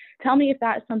me and tell me if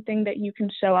that's something that you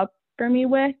can show up for me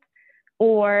with,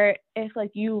 or if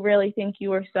like you really think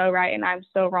you are so right and I'm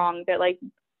so wrong, that like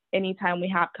anytime we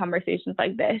have conversations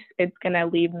like this, it's gonna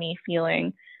leave me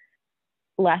feeling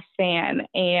less than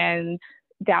and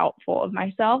doubtful of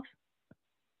myself.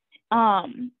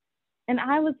 And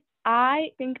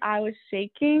I think I was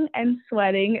shaking and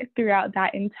sweating throughout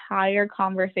that entire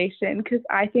conversation, because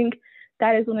I think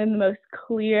that is one of the most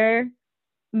clear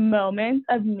moments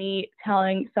of me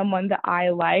telling someone that I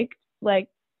liked, like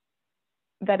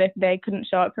that if they couldn't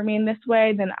show up for me in this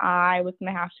way, then I was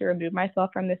going to have to remove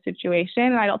myself from this situation.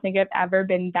 And I don't think I've ever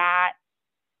been that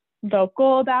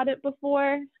vocal about it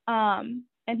before. And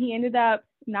he ended up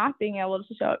not being able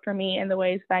to show up for me in the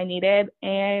ways that I needed.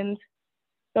 And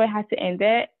so I had to end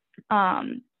it.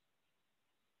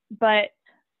 But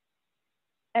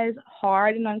as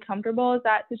hard and uncomfortable as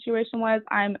that situation was,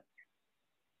 I'm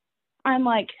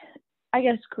like, I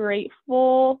guess,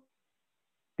 grateful,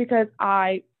 because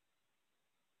I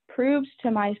proved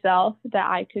to myself that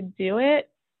I could do it.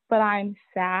 But I'm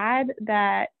sad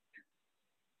that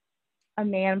a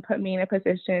man put me in a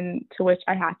position to which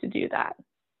I had to do that,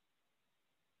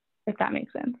 if that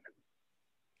makes sense.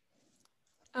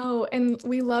 Oh, and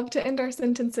we love to end our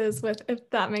sentences with "if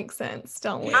that makes sense,"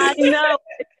 don't we? I know.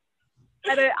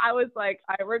 And I was like,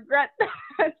 I regret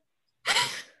that.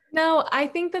 No, I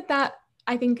think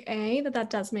A, that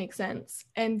does make sense.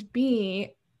 And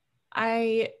B,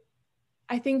 I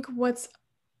think what's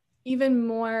even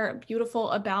more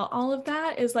beautiful about all of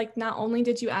that is like, not only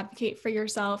did you advocate for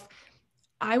yourself,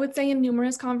 I would say in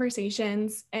numerous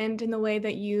conversations and in the way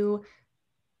that you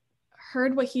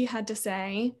heard what he had to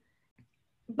say,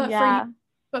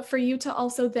 but for you to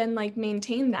also then like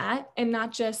maintain that and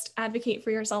not just advocate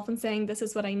for yourself and saying, this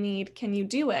is what I need, can you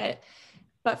do it?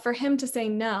 But for him to say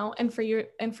no, and for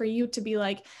you to be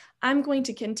like, I'm going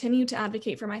to continue to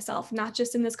advocate for myself, not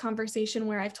just in this conversation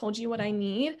where I've told you what I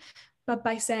need, but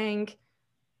by saying,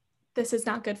 this is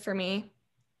not good for me.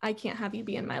 I can't have you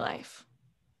be in my life.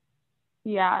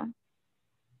 Yeah.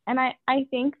 And I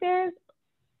think there's,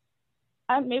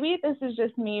 maybe this is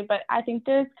just me, but I think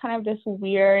there's kind of this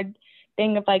weird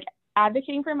thing of like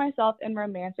advocating for myself in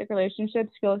romantic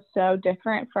relationships feels so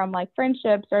different from like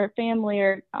friendships or family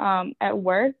or at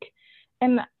work.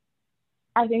 And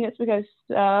I think it's because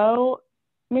so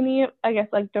many, I guess,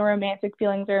 like the romantic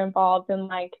feelings are involved in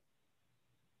like,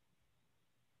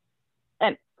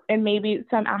 and maybe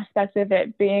some aspects of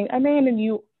it being a man, and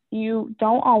you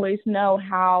don't always know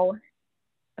how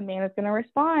a man is going to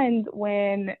respond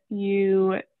when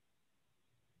you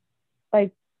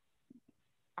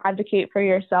advocate for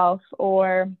yourself,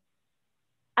 or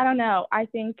I don't know. I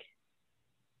think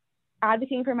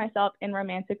advocating for myself in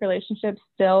romantic relationships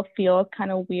still feels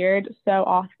kind of weird so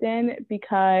often,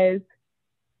 because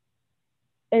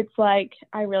it's like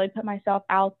I really put myself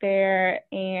out there,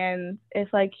 and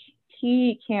if like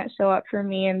he can't show up for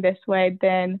me in this way,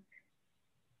 then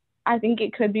I think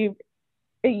it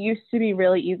used to be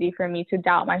really easy for me to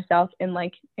doubt myself in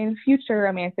like in future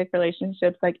romantic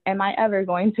relationships. Like, am I ever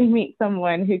going to meet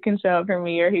someone who can show up for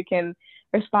me, or who can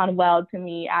respond well to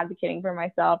me advocating for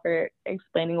myself or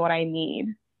explaining what I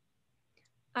need?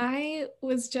 I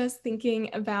was just thinking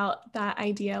about that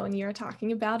idea when you were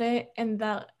talking about it, and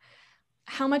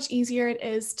how much easier it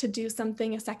is to do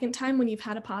something a second time when you've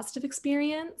had a positive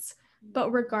experience.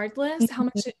 But regardless, how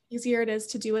much easier it is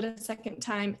to do it a second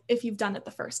time if you've done it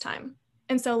the first time.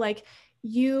 And so like,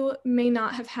 you may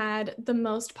not have had the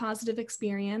most positive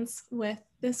experience with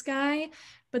this guy,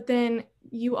 but then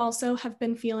you also have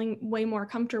been feeling way more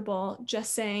comfortable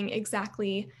just saying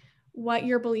exactly what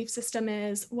your belief system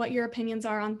is, what your opinions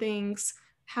are on things,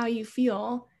 how you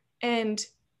feel. And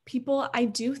people, I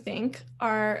do think,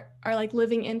 are like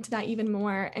living into that even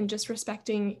more, and just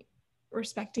respecting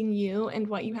you and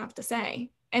what you have to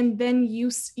say. And then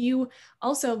you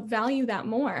also value that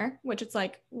more, which it's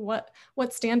like what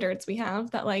standards we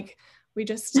have, that like we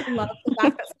just love the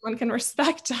fact that someone can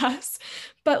respect us.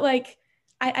 But like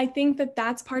I think that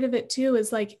that's part of it too,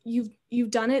 is like you've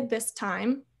done it this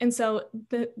time, and so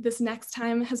this next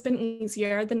time has been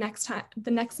easier. The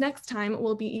next time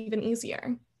will be even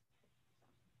easier.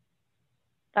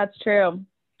 That's true.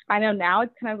 I know now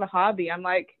it's kind of a hobby. I'm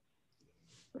like,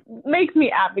 make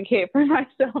me advocate for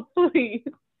myself, please.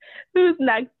 Who's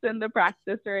next in the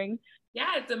practice ring?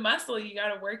 Yeah, it's a muscle. You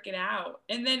got to work it out.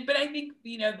 And then, but I think,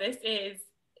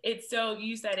 it's so,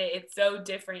 you said it, it's so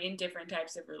different in different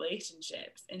types of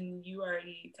relationships. And you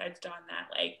already touched on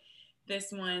that. Like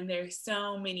this one, there's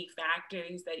so many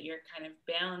factors that you're kind of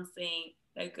balancing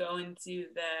that go into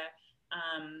the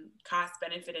cost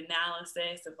benefit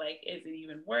analysis of like, is it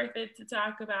even worth it to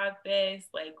talk about this?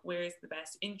 Like, where's the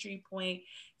best entry point?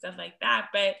 Stuff like that.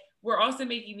 But we're also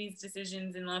making these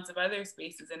decisions in lots of other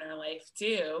spaces in our life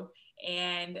too.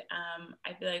 And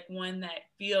I feel like one that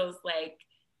feels like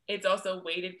it's also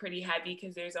weighted pretty heavy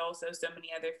because there's also so many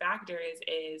other factors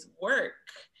is work.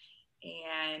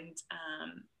 And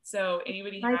so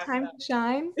anybody My have time to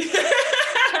shine?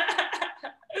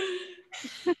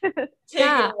 Take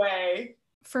it away.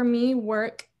 For me,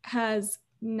 work has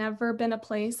never been a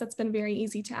place that's been very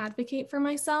easy to advocate for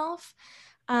myself.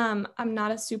 I'm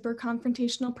not a super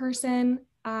confrontational person.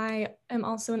 I am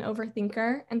also an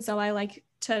overthinker. And so I like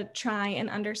to try and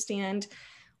understand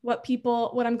what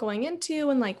I'm going into,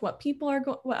 and like what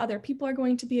other people are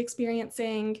going to be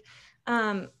experiencing.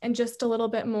 And just a little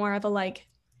bit more of a, like,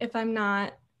 if I'm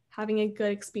not having a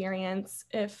good experience,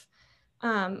 if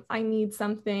I need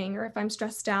something, or if I'm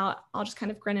stressed out, I'll just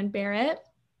kind of grin and bear it.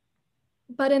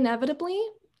 But inevitably,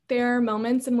 there are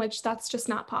moments in which that's just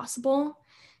not possible.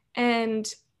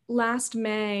 And last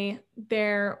May,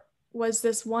 there was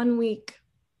this 1 week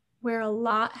where a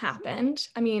lot happened.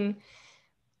 I mean,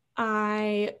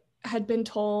 I had been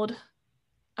told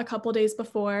a couple days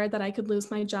before that I could lose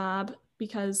my job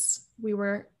because we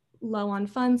were low on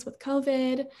funds with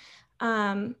COVID.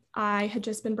 I had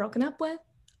just been broken up with.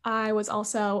 I was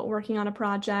also working on a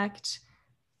project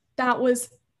that was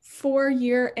for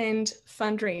year-end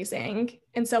fundraising.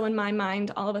 And so in my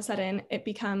mind, all of a sudden it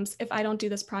becomes, if I don't do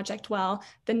this project well,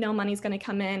 then no money's going to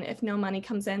come in. If no money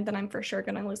comes in, then I'm for sure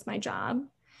going to lose my job.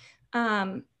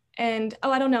 And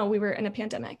I don't know, we were in a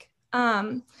pandemic.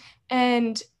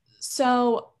 And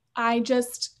so I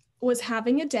just was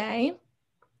having a day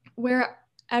where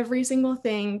every single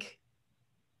thing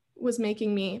was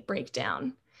making me break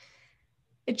down.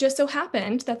 It just so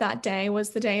happened that that day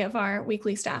was the day of our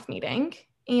weekly staff meeting.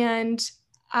 And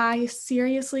I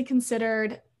seriously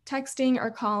considered texting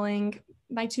or calling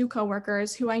my two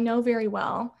coworkers, who I know very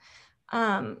well,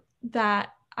 that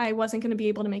I wasn't going to be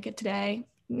able to make it today,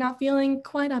 not feeling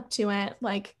quite up to it.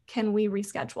 Like, can we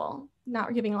reschedule?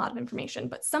 Not giving a lot of information,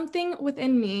 but something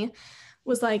within me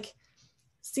was like,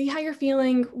 see how you're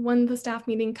feeling when the staff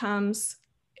meeting comes.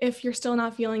 If you're still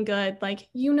not feeling good, like,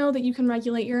 you know that you can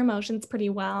regulate your emotions pretty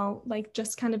well, like,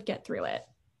 just kind of get through it.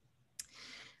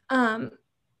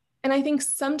 And I think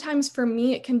sometimes for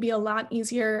me, it can be a lot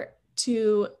easier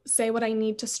to say what I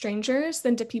need to strangers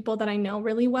than to people that I know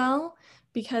really well,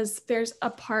 because there's a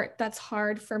part that's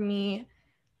hard for me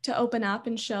to open up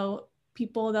and show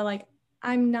people that, like,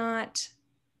 I'm not,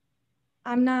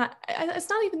 it's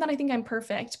not even that I think I'm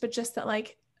perfect, but just that,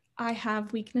 like, I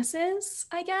have weaknesses,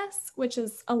 I guess, which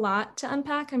is a lot to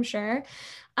unpack, I'm sure,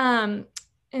 and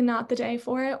not the day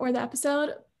for it or the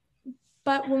episode.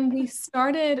 But when we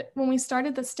started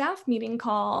the staff meeting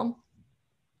call,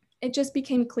 it just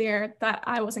became clear that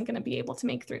I wasn't going to be able to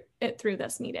make it through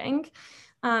this meeting.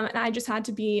 And I just had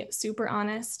to be super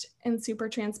honest and super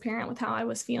transparent with how I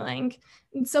was feeling.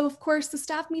 And so, of course, the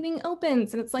staff meeting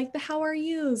opens and it's like the how are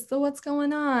yous, the what's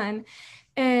going on.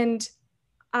 And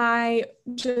I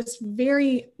just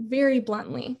very, very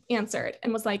bluntly answered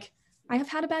and was like, I have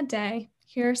had a bad day.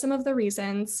 Here are some of the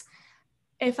reasons.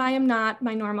 If I am not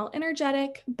my normal,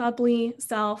 energetic, bubbly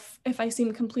self, if I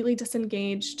seem completely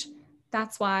disengaged,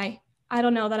 that's why. I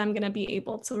don't know that I'm going to be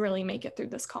able to really make it through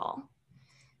this call.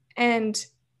 And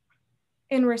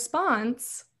in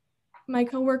response, my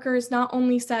coworkers not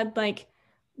only said, like,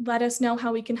 let us know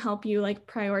how we can help you, like,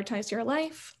 prioritize your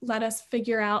life. Let us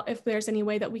figure out if there's any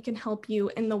way that we can help you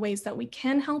in the ways that we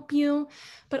can help you.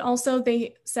 But also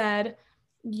they said,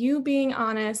 you being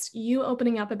honest, you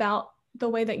opening up about the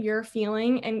way that you're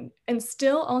feeling and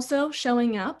still also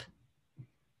showing up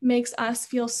makes us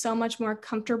feel so much more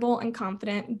comfortable and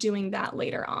confident doing that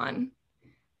later on.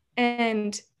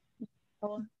 And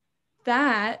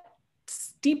that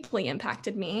deeply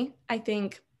impacted me, I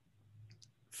think,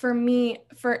 for me,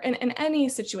 in any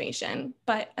situation,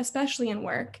 but especially in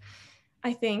work,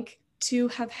 I think to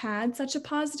have had such a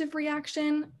positive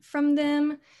reaction from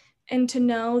them and to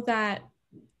know that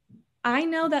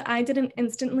I didn't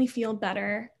instantly feel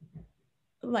better,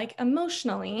 like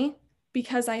emotionally,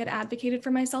 because I had advocated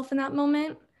for myself in that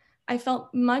moment. I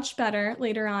felt much better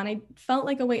later on. I felt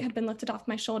like a weight had been lifted off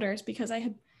my shoulders because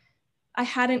I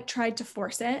hadn't tried to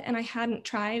force it and I hadn't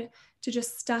tried to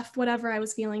just stuff whatever I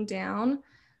was feeling down.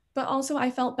 But also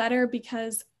I felt better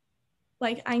because,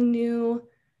 like, I knew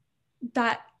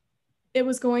that it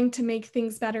was going to make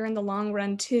things better in the long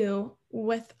run too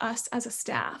with us as a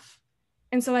staff.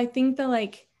 And so I think that,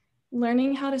 like,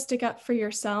 learning how to stick up for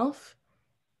yourself,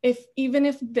 even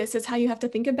if this is how you have to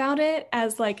think about it,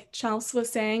 as like Chelsea was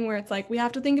saying, where it's like, we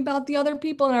have to think about the other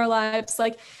people in our lives,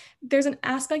 like there's an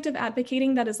aspect of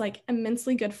advocating that is like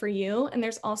immensely good for you. And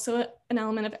there's also an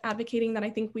element of advocating that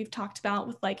I think we've talked about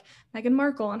with like Meghan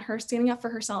Markle and her standing up for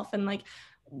herself and like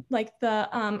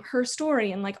the her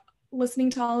story and like listening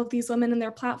to all of these women and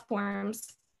their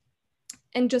platforms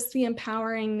and just the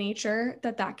empowering nature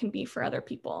that can be for other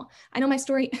people. I know my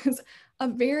story is a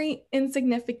very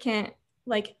insignificant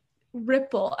like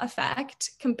ripple effect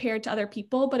compared to other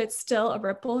people, but it's still a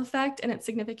ripple effect and it's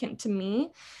significant to me.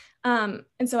 And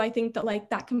so I think that like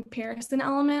that comparison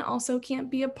element also can't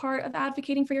be a part of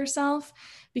advocating for yourself,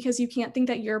 because you can't think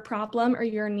that your problem or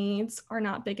your needs are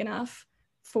not big enough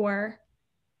for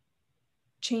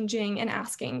changing and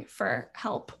asking for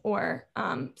help or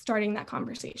starting that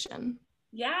conversation.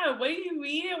 Yeah, what do you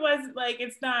mean it was like,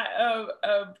 it's not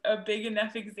a big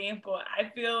enough example? I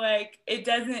feel like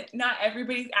not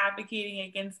everybody's advocating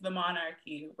against the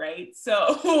monarchy, right?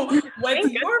 So what's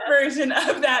your version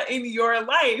of that in your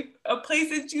life? A place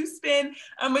that you spend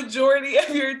a majority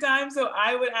of your time. So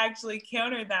I would actually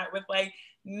counter that with like,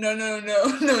 no.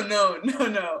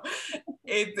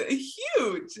 It's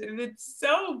huge and it's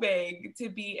so big to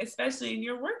be, especially in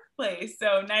your workplace.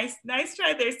 So nice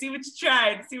try there. See what you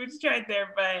tried there.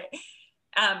 But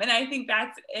and I think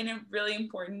that's a really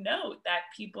important note that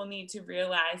people need to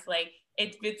realize, like,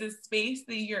 if it's a space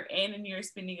that you're in and you're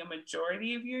spending a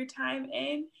majority of your time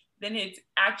in, then it's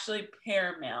actually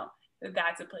paramount that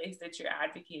that's a place that you're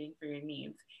advocating for your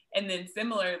needs. And then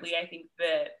similarly, I think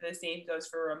the same goes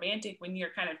for romantic, when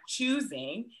you're kind of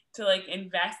choosing to like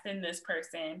invest in this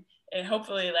person and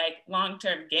hopefully like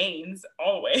long-term gains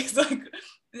always. Like,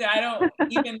 I don't,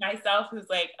 even myself who's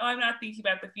like, oh, I'm not thinking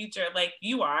about the future. Like,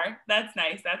 you are, that's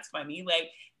nice. That's funny. Like,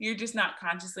 you're just not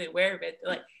consciously aware of it.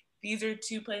 Like, these are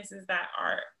two places that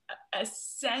are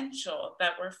essential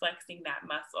that we're flexing that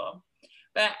muscle.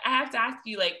 But I have to ask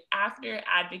you, like, after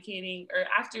advocating or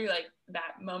after like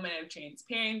that moment of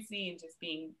transparency and just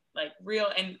being like real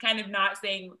and kind of not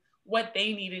saying what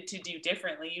they needed to do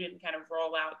differently, you didn't kind of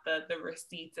roll out the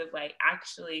receipts of like,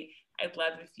 actually, I'd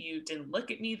love if you didn't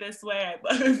look at me this way. I'd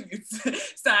love if you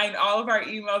signed all of our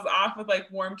emails off with like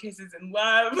warm kisses and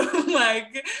love,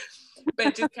 like,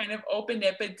 but just kind of opened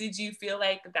it. But did you feel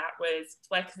like that was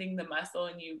flexing the muscle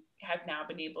and you have now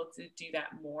been able to do that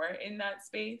more in that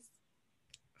space?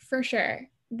 For sure.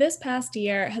 This past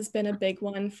year has been a big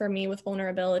one for me with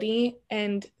vulnerability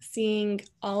and seeing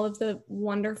all of the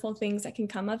wonderful things that can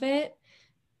come of it,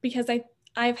 because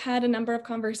I've had a number of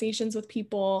conversations with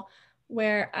people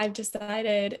where I've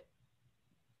decided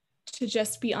to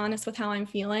just be honest with how I'm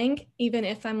feeling, even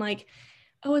if I'm like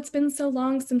oh, it's been so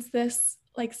long since this,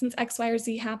 like since X, Y, or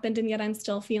Z happened, and yet I'm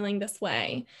still feeling this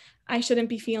way. I shouldn't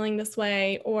be feeling this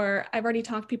way, or I've already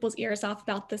talked people's ears off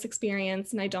about this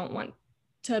experience and I don't want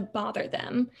to bother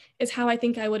them, is how I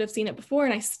think I would have seen it before.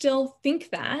 And I still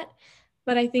think that,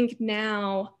 but I think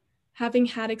now, having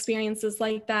had experiences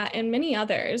like that and many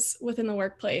others within the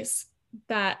workplace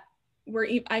that were,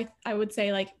 I would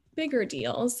say, like bigger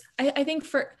deals, I think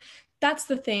that's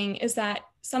the thing, is that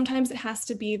sometimes it has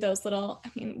to be those little,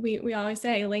 I mean, we always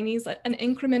say Lainey's an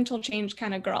incremental change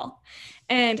kind of girl.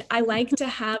 And I like to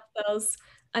have those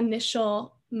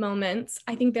initial moments.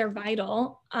 I think they're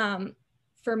vital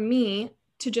for me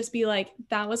to just be like,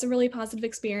 that was a really positive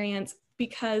experience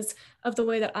because of the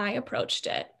way that I approached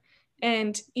it.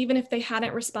 And even if they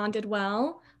hadn't responded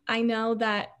well, I know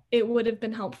that it would have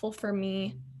been helpful for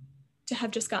me to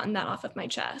have just gotten that off of my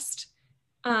chest.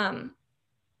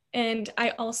 And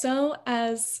I also,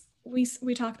 as we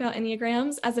talk about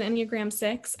Enneagrams, as an Enneagram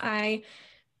 6, I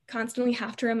constantly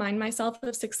have to remind myself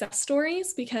of success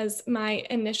stories, because my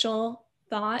initial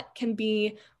thought can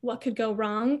be, what could go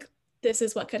wrong? This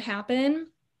is what could happen.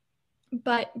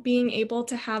 But being able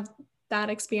to have that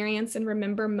experience and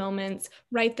remember moments,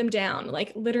 write them down,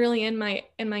 like literally in my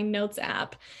notes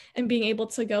app, and being able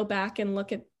to go back and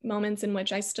look at moments in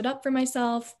which I stood up for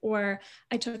myself, or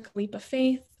I took a leap of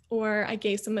faith, or I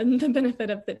gave someone the benefit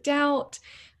of the doubt.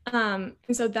 And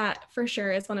so that for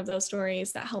sure is one of those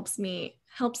stories that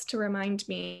helps to remind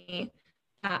me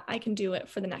that I can do it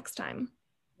for the next time.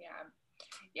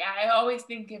 Yeah, I always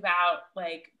think about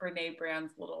like Brene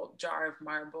Brown's little jar of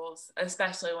marbles,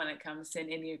 especially when it comes to an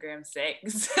Enneagram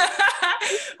 6,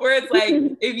 where it's like,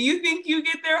 if you think you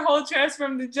get their whole trust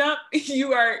from the jump,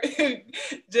 you are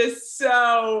just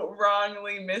so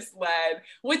wrongly misled,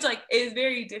 which like is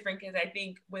very different, because I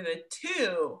think with a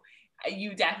 2,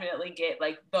 you definitely get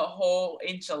like the whole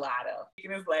enchilada. You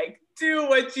can just like do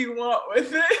what you want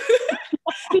with it.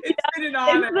 It's been an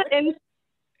honor.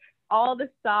 All the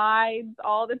sides,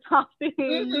 all the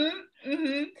toppings.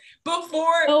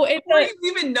 Before you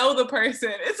even know the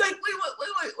person, it's like,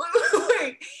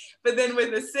 wait. But then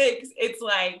with a 6, it's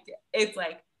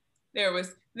like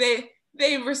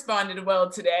they responded well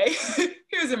today.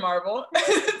 Here's a marble.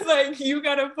 It's like, you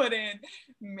gotta put in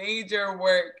major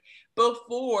work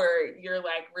before you're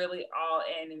like really all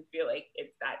in and feel like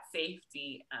it's that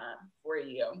safety for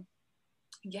you.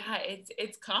 Yeah,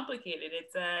 it's complicated.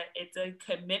 It's a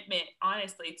commitment,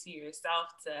 honestly, to yourself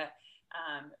to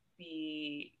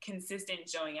be consistent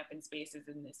showing up in spaces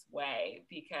in this way,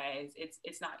 because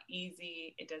it's not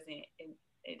easy. It doesn't,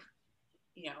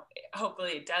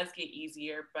 hopefully it does get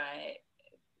easier, but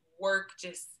work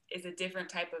just is a different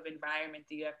type of environment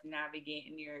that you have to navigate,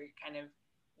 and you're kind of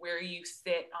where you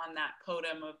sit on that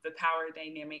podium of the power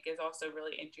dynamic is also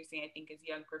really interesting. I think as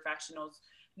young professionals,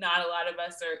 not a lot of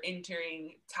us are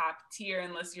entering top tier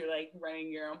unless you're like running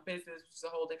your own business, which is a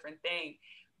whole different thing.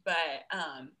 But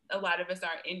a lot of us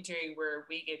aren't entering where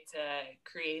we get to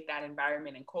create that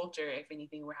environment and culture. If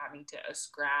anything, we're having to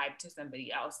ascribe to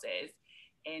somebody else's.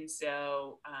 And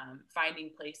so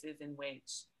finding places in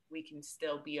which we can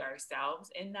still be ourselves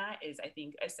in that is, I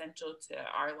think, essential to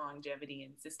our longevity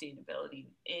and sustainability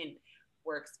in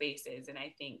workspaces. And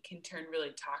I think can turn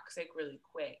really toxic really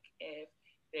quick if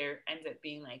there ends up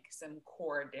being like some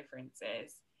core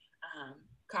differences.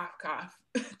 Cough, cough,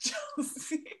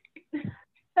 Chelsea.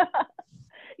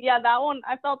 Yeah, that one,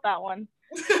 I felt that one.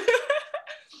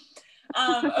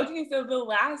 Okay, so the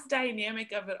last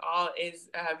dynamic of it all is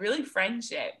really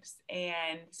friendships.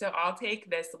 And so I'll take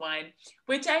this one,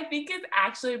 which I think is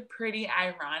actually pretty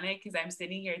ironic, because I'm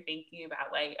sitting here thinking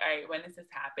about like, all right, when does this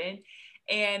happen?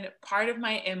 And part of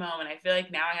my MO, and I feel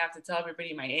like now I have to tell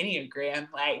everybody my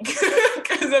Enneagram, like,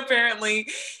 because apparently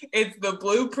it's the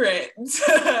blueprint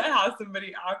to how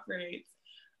somebody operates.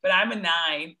 But I'm a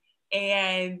 9,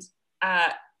 and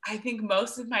I think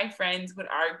most of my friends would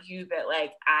argue that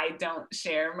like I don't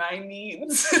share my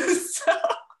needs, so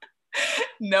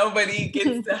nobody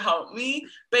gets to help me,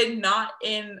 but not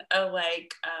in a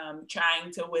like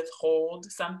trying to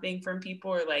withhold something from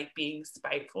people or like being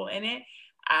spiteful in it.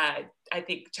 I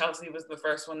think Chelsea was the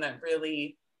first one that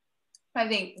really, I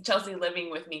think Chelsea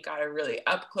living with me got a really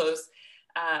up close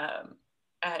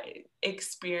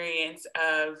experience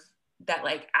of that,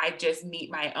 like I just meet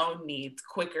my own needs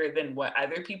quicker than what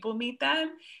other people meet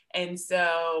them. And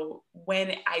so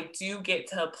when I do get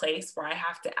to a place where I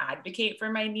have to advocate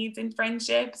for my needs in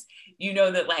friendships, you know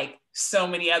that like so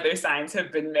many other signs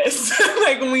have been missed.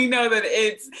 Like we know that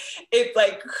it's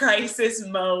like crisis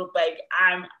mode, like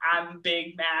I'm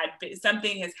big mad, but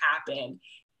something has happened.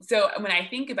 So when I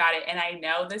think about it, and I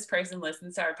know this person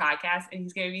listens to our podcast and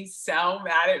he's going to be so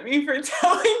mad at me for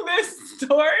telling this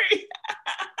story.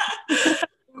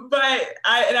 But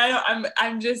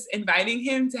I'm just inviting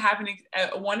him to have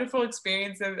a wonderful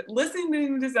experience of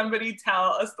listening to somebody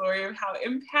tell a story of how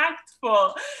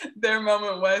impactful their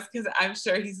moment was, because I'm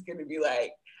sure he's going to be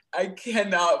like, I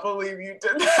cannot believe you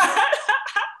did that.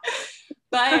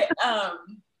 But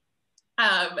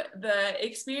the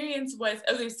experience was,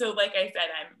 okay, so like I said,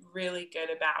 I'm really good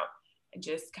about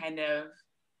just kind of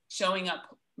showing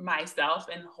up myself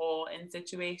and whole in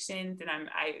situations, and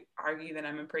I argue that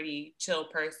I'm a pretty chill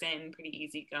person, pretty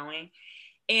easygoing,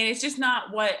 and it's just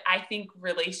not what I think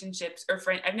relationships or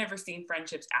I've never seen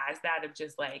friendships as that, of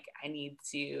just like I need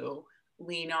to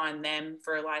lean on them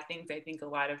for a lot of things. I think a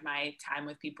lot of my time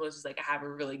with people is just like I have a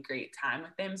really great time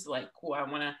with them, so like cool,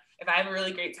 if I have a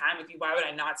really great time with you, why would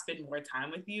I not spend more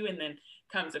time with you? And then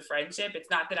comes a friendship. It's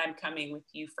not that I'm coming with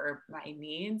you for my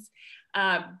needs,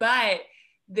 but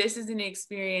this is an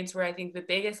experience where I think the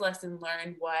biggest lesson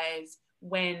learned was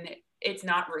when it's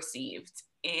not received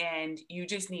and you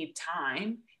just need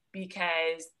time,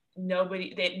 because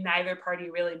neither party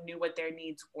really knew what their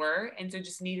needs were. And so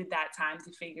just needed that time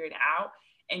to figure it out.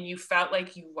 And you felt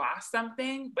like you lost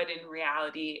something, but in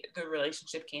reality, the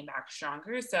relationship came back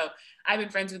stronger. So I've been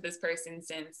friends with this person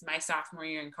since my sophomore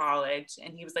year in college.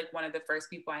 And he was like one of the first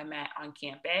people I met on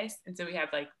campus. And so we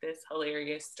have like this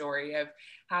hilarious story of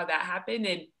how that happened.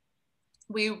 And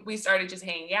we started just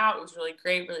hanging out. It was really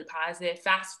great, really positive.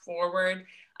 Fast forward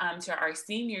to our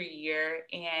senior year,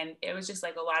 and it was just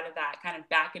like a lot of that kind of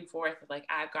back and forth of like,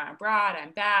 I've gone abroad,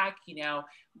 I'm back,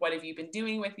 what have you been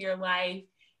doing with your life?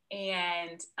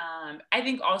 And I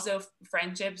think also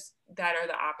friendships that are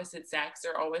the opposite sex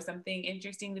are always something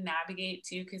interesting to navigate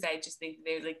too, because I just think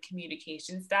there's like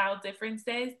communication style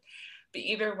differences. But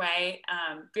either way,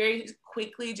 very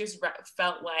quickly just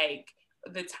felt like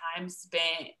the time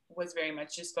spent was very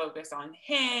much just focused on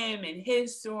him and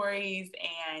his stories,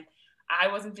 and I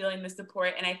wasn't feeling the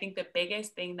support. And I think the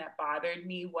biggest thing that bothered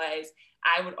me was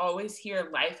I would always hear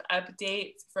life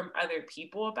updates from other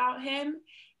people about him.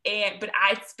 But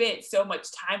I spent so much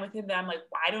time with him that I'm like,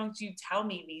 why don't you tell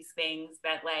me these things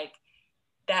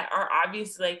that are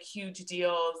obviously like huge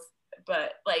deals,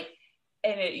 but like,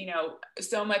 and it,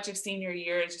 so much of senior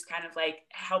year is just kind of like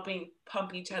helping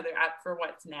pump each other up for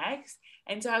what's next.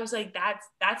 And so I was like,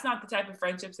 that's not the type of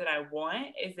friendships that I want,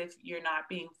 is if you're not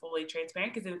being fully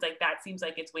transparent, because it was like, that seems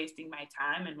like it's wasting my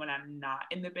time. And what I'm not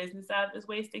in the business of is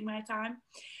wasting my time.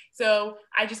 So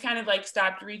I just kind of like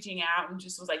stopped reaching out and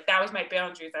just was like, that was my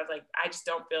boundaries. I was like, I just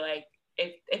don't feel like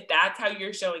if that's how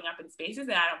you're showing up in spaces,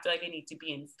 then I don't feel like I need to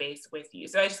be in space with you.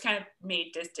 So I just kind of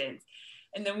made distance.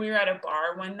 And then we were at a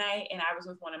bar one night and I was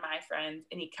with one of my friends,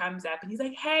 and he comes up and he's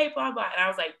like, hey, blah, blah. And I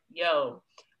was like,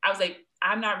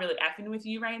 I'm not really effing with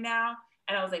you right now.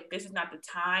 And I was like, this is not the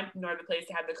time nor the place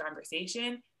to have the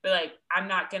conversation, but like, I'm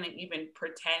not going to even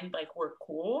pretend like we're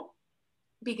cool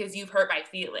because you've hurt my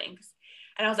feelings.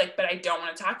 And I was like, but I don't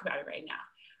want to talk about it right now.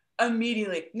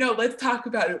 Immediately, no, let's talk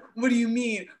about it. What do you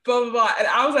mean? Blah, blah, blah. And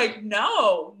I was like,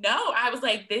 no. I was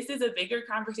like, this is a bigger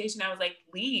conversation. I was like,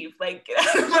 leave, like, get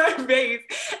out of my face.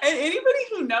 And anybody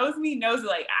who knows me knows,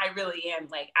 like, I really am,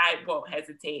 like, I won't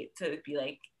hesitate to be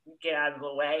like, get out of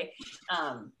the way,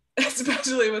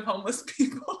 especially with homeless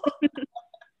people.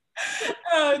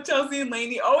 Chelsea and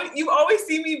Lainey, you always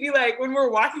see me be like, when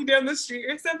we're walking down the street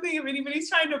or something, if anybody's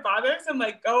trying to bother us, I'm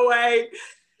like, go away.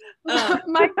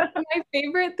 My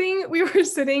favorite thing, we were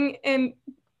sitting in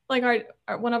like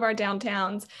our one of our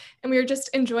downtowns, and we were just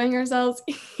enjoying ourselves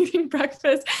eating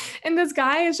breakfast, and this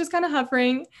guy is just kind of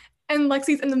hovering, and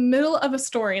Lexi's in the middle of a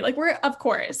story. Like, we're, of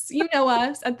course, you know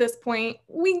us at this point,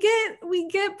 we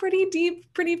get pretty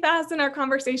deep pretty fast in our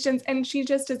conversations, and she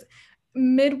just is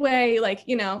midway, like,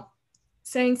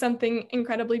 saying something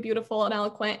incredibly beautiful and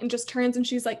eloquent, and just turns and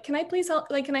she's like, can I please help?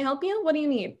 Like, can I help you? What do you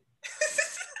need?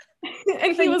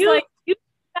 And he was like,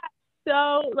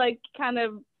 so like kind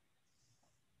of,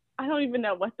 I don't even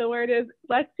know what the word is.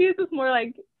 Let's use this more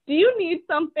like, do you need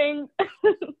something?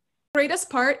 The greatest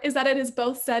part is that it is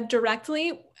both said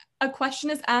directly. A question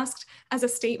is asked as a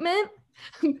statement.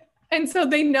 And so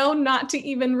they know not to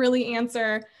even really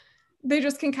answer. They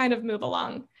just can kind of move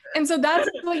along. And so that's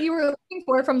what you were looking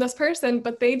for from this person,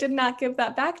 but they did not give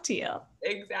that back to you.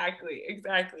 Exactly.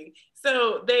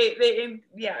 So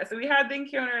so we had the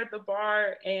encounter at the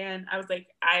bar, and I was like,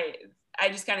 I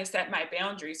just kind of set my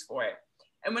boundaries for it.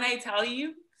 And when I tell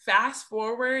you, fast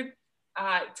forward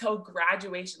till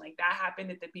graduation, like that happened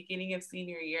at the beginning of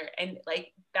senior year. And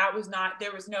like, there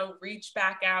was no reach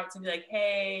back out to be like,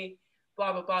 hey,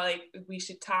 blah, blah, blah, like we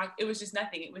should talk. It was just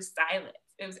nothing. It was silence.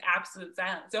 It was absolute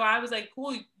silence. So I was like,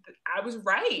 cool, I was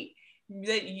right.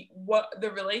 That what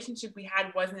the relationship we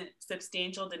had wasn't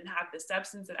substantial, didn't have the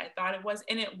substance that I thought it was,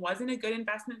 and it wasn't a good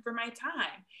investment for my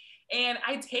time. And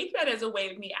I take that as a way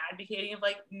of me advocating of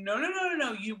like, no,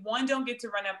 you don't get to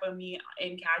run up on me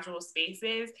in casual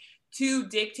spaces, to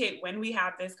dictate when we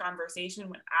have this conversation,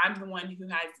 when I'm the one who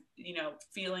has, you know,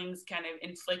 feelings kind of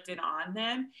inflicted on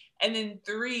them. And then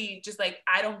 3, just like,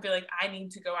 I don't feel like I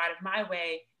need to go out of my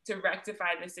way to rectify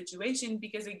the situation,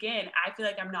 because again, I feel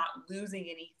like I'm not losing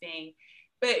anything.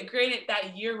 But granted,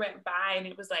 that year went by and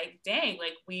it was like, dang,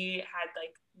 like we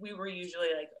were usually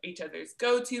like each other's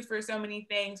go-to for so many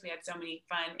things. We had so many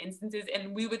fun instances,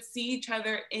 and we would see each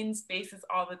other in spaces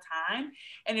all the time.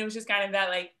 And it was just kind of that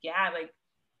like, yeah, like,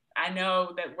 I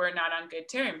know that we're not on good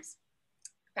terms.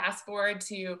 Fast forward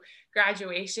to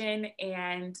graduation,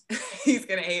 and he's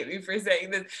gonna hate me for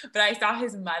saying this, but I saw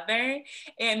his mother,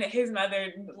 and his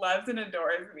mother loves and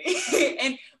adores me.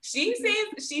 And she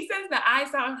says that I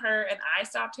saw her and I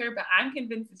stopped her, but I'm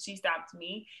convinced that she stopped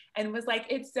me, and was like,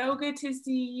 it's so good to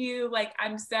see you. Like,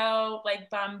 I'm so like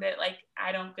bummed that like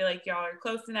I don't feel like y'all are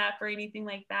close enough or anything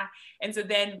like that. And so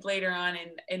then later on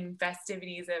in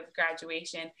festivities of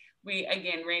graduation, we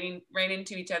again ran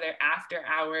into each other after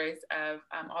hours of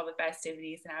all the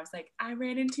festivities. And I was like, I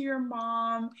ran into your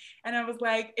mom. And I was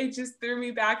like, it just threw me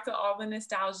back to all the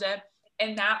nostalgia.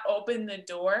 And that opened the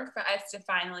door for us to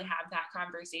finally have that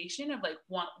conversation of like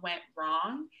what went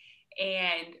wrong.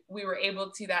 And we were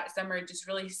able to that summer just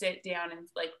really sit down and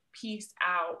like piece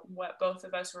out what both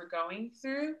of us were going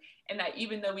through. And that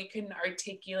even though we couldn't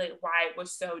articulate why it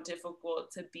was so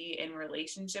difficult to be in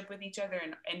relationship with each other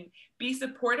and be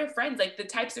supportive friends, like the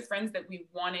types of friends that we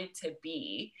wanted to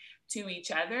be to each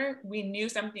other, we knew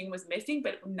something was missing,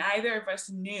 but neither of us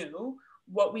knew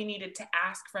what we needed to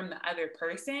ask from the other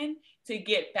person to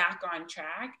get back on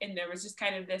track. And there was just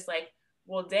kind of this like,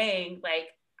 well, dang, like,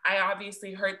 I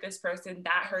obviously hurt this person.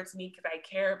 That hurts me because I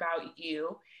care about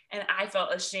you. And I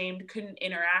felt ashamed, couldn't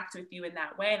interact with you in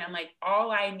that way. And I'm like,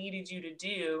 all I needed you to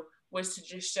do was to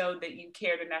just show that you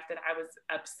cared enough that I was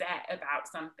upset about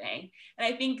something.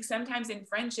 And I think sometimes in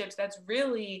friendships, that's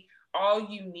really all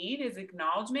you need is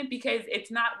acknowledgement, because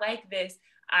it's not like this,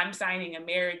 I'm signing a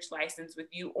marriage license with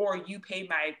you, or you pay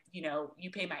my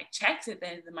checks at the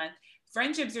end of the month.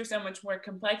 Friendships are so much more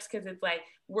complex because it's like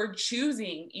we're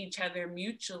choosing each other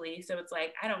mutually. So it's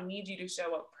like, I don't need you to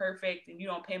show up perfect and you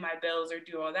don't pay my bills or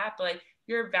do all that, but like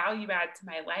you're a value add to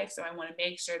my life. So I want to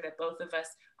make sure that both of us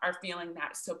are feeling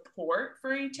that support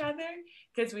for each other,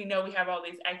 because we know we have all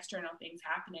these external things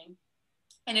happening.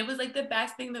 And it was like the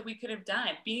best thing that we could have done.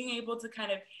 Being able to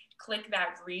kind of click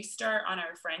that restart on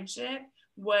our friendship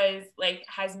was like,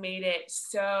 has made it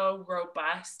so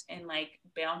robust and like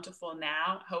bountiful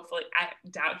now. Hopefully, I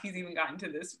doubt he's even gotten to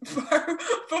this far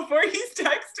before he's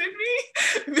texted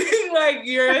me being like,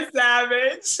 you're a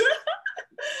savage.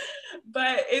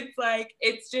 But it's like,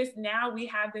 it's just now we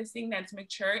have this thing that's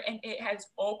mature, and it has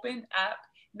opened up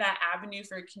that avenue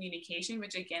for communication,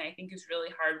 which again, I think is really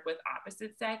hard with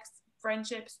opposite sex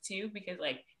friendships too, because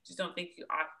like, just don't think you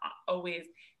always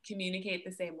communicate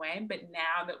the same way. But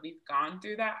now that we've gone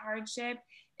through that hardship,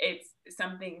 it's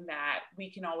something that we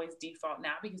can always default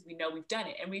now because we know we've done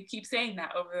it. And we keep saying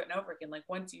that over and over again, like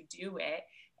once you do it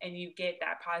and you get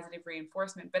that positive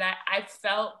reinforcement. But I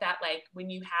felt that like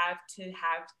when you have to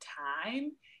have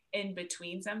time in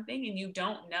between something and you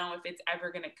don't know if it's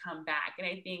ever going to come back. And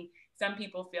I think some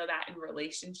people feel that in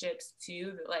relationships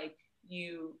too, that like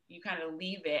you kind of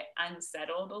leave it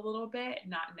unsettled a little bit,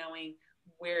 not knowing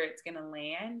where it's going to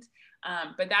land.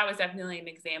 But that was definitely an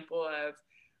example of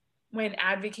when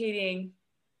advocating,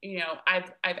 you know,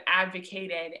 I've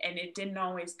advocated and it didn't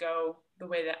always go the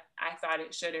way that I thought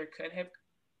it should or could have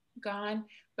gone.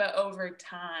 But over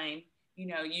time, you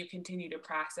know, you continue to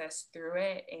process through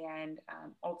it, and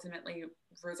ultimately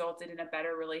resulted in a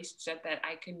better relationship that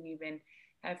I couldn't even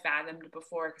have fathomed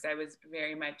before, because I was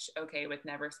very much okay with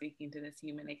never speaking to this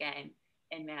human again.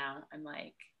 And now I'm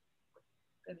like,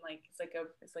 and like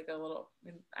it's like a little,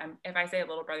 if I say a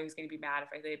little brother, he's gonna be mad. If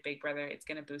I say a big brother, it's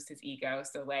gonna boost his ego.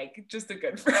 So like, just a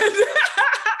good friend.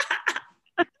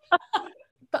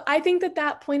 But I think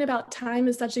that point about time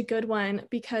is such a good one,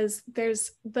 because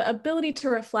there's the ability to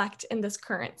reflect in this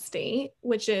current state,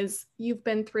 which is you've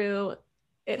been through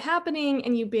it happening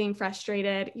and you being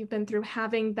frustrated, you've been through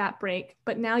having that break,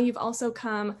 but now you've also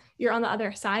you're on the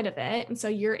other side of it. And so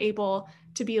you're able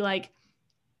to be like,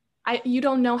 you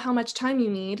don't know how much time you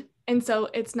need. And so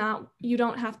it's not, you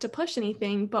don't have to push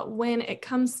anything, but when it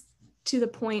comes to the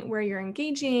point where you're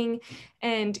engaging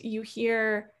and you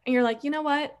hear and you're like, you know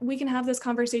what, we can have this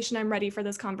conversation. I'm ready for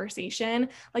this conversation.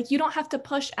 Like, you don't have to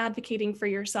push advocating for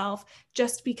yourself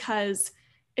just because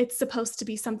it's supposed to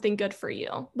be something good for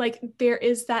you. Like, there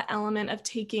is that element of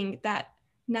taking that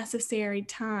necessary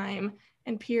time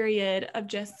and period of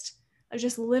just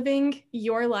living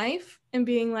your life and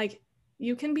being like,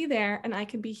 you can be there and I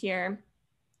can be here.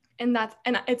 And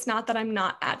it's not that I'm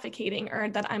not advocating or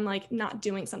that I'm like not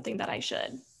doing something that I should.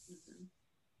 Mm-hmm.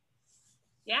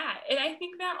 Yeah. And I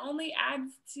think that only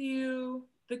adds to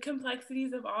the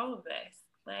complexities of all of this.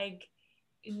 Like,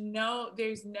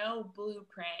 there's no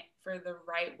blueprint for the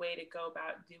right way to go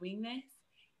about doing this,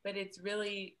 but it's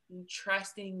really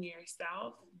trusting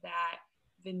yourself that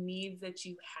the needs that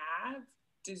you have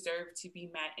deserve to be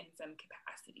met in some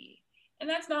capacity. And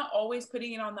that's not always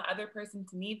putting it on the other person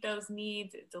to meet those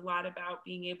needs. It's a lot about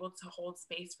being able to hold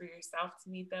space for yourself to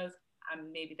meet those.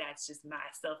 Maybe that's just my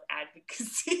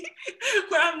self-advocacy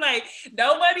where I'm like,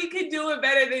 nobody can do it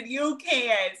better than you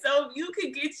can. So if you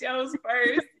can get yours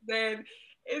first, then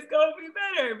it's going to be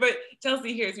better. But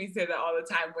Chelsea hears me say that all the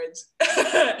time, which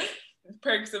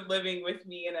perks of living with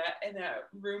me in a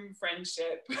room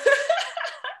friendship.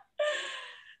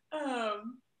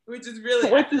 Which is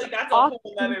really, I feel like that's awesome. A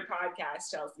whole other podcast,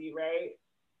 Chelsea, right?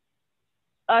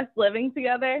 Us living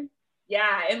together?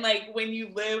 Yeah, and like when you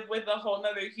live with a whole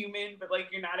nother human, but like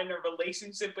you're not in a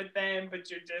relationship with them, but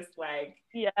you're just like,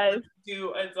 yes,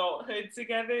 do adulthood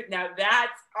together. Now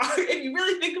that's, if you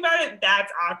really think about it,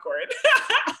 that's awkward.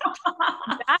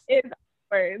 That is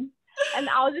awkward. And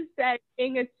I'll just say,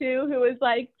 being a 2 who is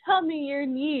like, tell me your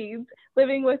needs,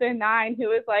 living with a 9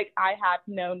 who is like, I have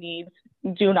no needs,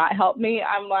 do not help me.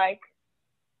 I'm like,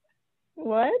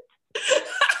 what?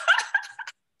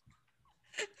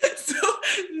 So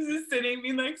this is sitting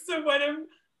being like, so what am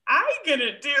I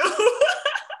gonna do?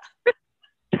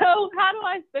 So how do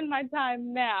I spend my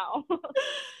time now?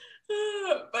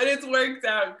 But it's worked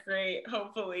out great,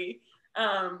 hopefully.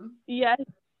 Yes,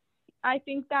 I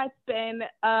think that's been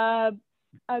a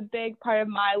big part of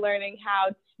my learning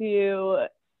how to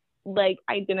like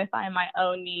identify my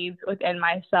own needs within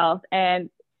myself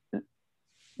and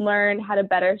learn how to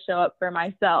better show up for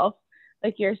myself.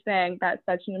 Like you're saying, that's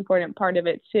such an important part of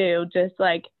it too. Just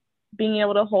like being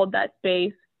able to hold that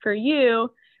space for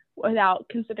you without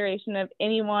consideration of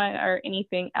anyone or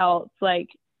anything else. Like,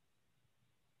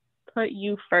 put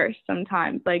you first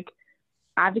sometimes. Like,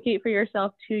 advocate for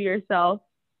yourself to yourself.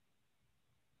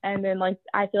 And then, like,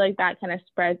 I feel like that kind of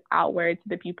spreads outward to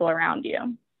the people around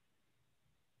you.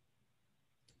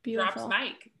 Beautiful. Drops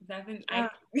mic.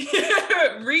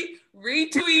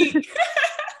 Retweet. Tweet.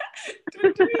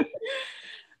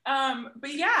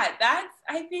 But yeah, that's,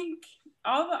 I think,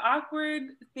 all the awkward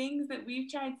things that we've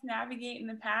tried to navigate in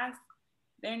the past,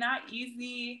 they're not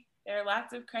easy. There are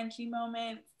lots of crunchy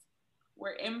moments.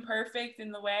 We're imperfect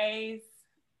in the ways,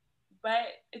 but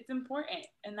it's important,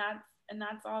 and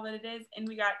that's all that it is. And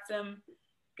we got some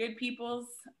good peoples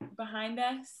behind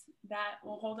us that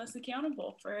will hold us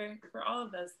accountable for all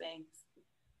of those things.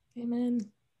 Amen.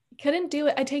 Couldn't do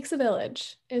it. It takes a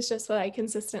village. It's just what I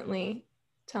consistently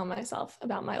tell myself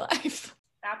about my life.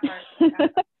 That part.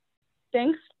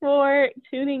 Thanks for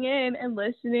tuning in and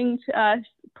listening to us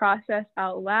process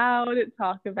out loud,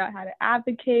 talk about how to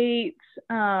advocate,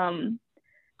 go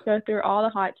through all the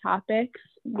hot topics.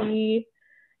 We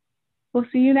will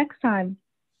see you next time.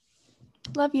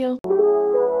 Love you.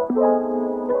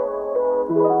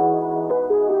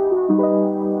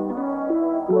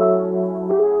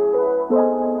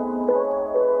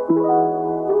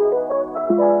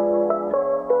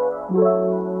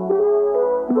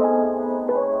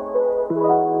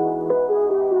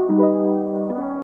 Thank you.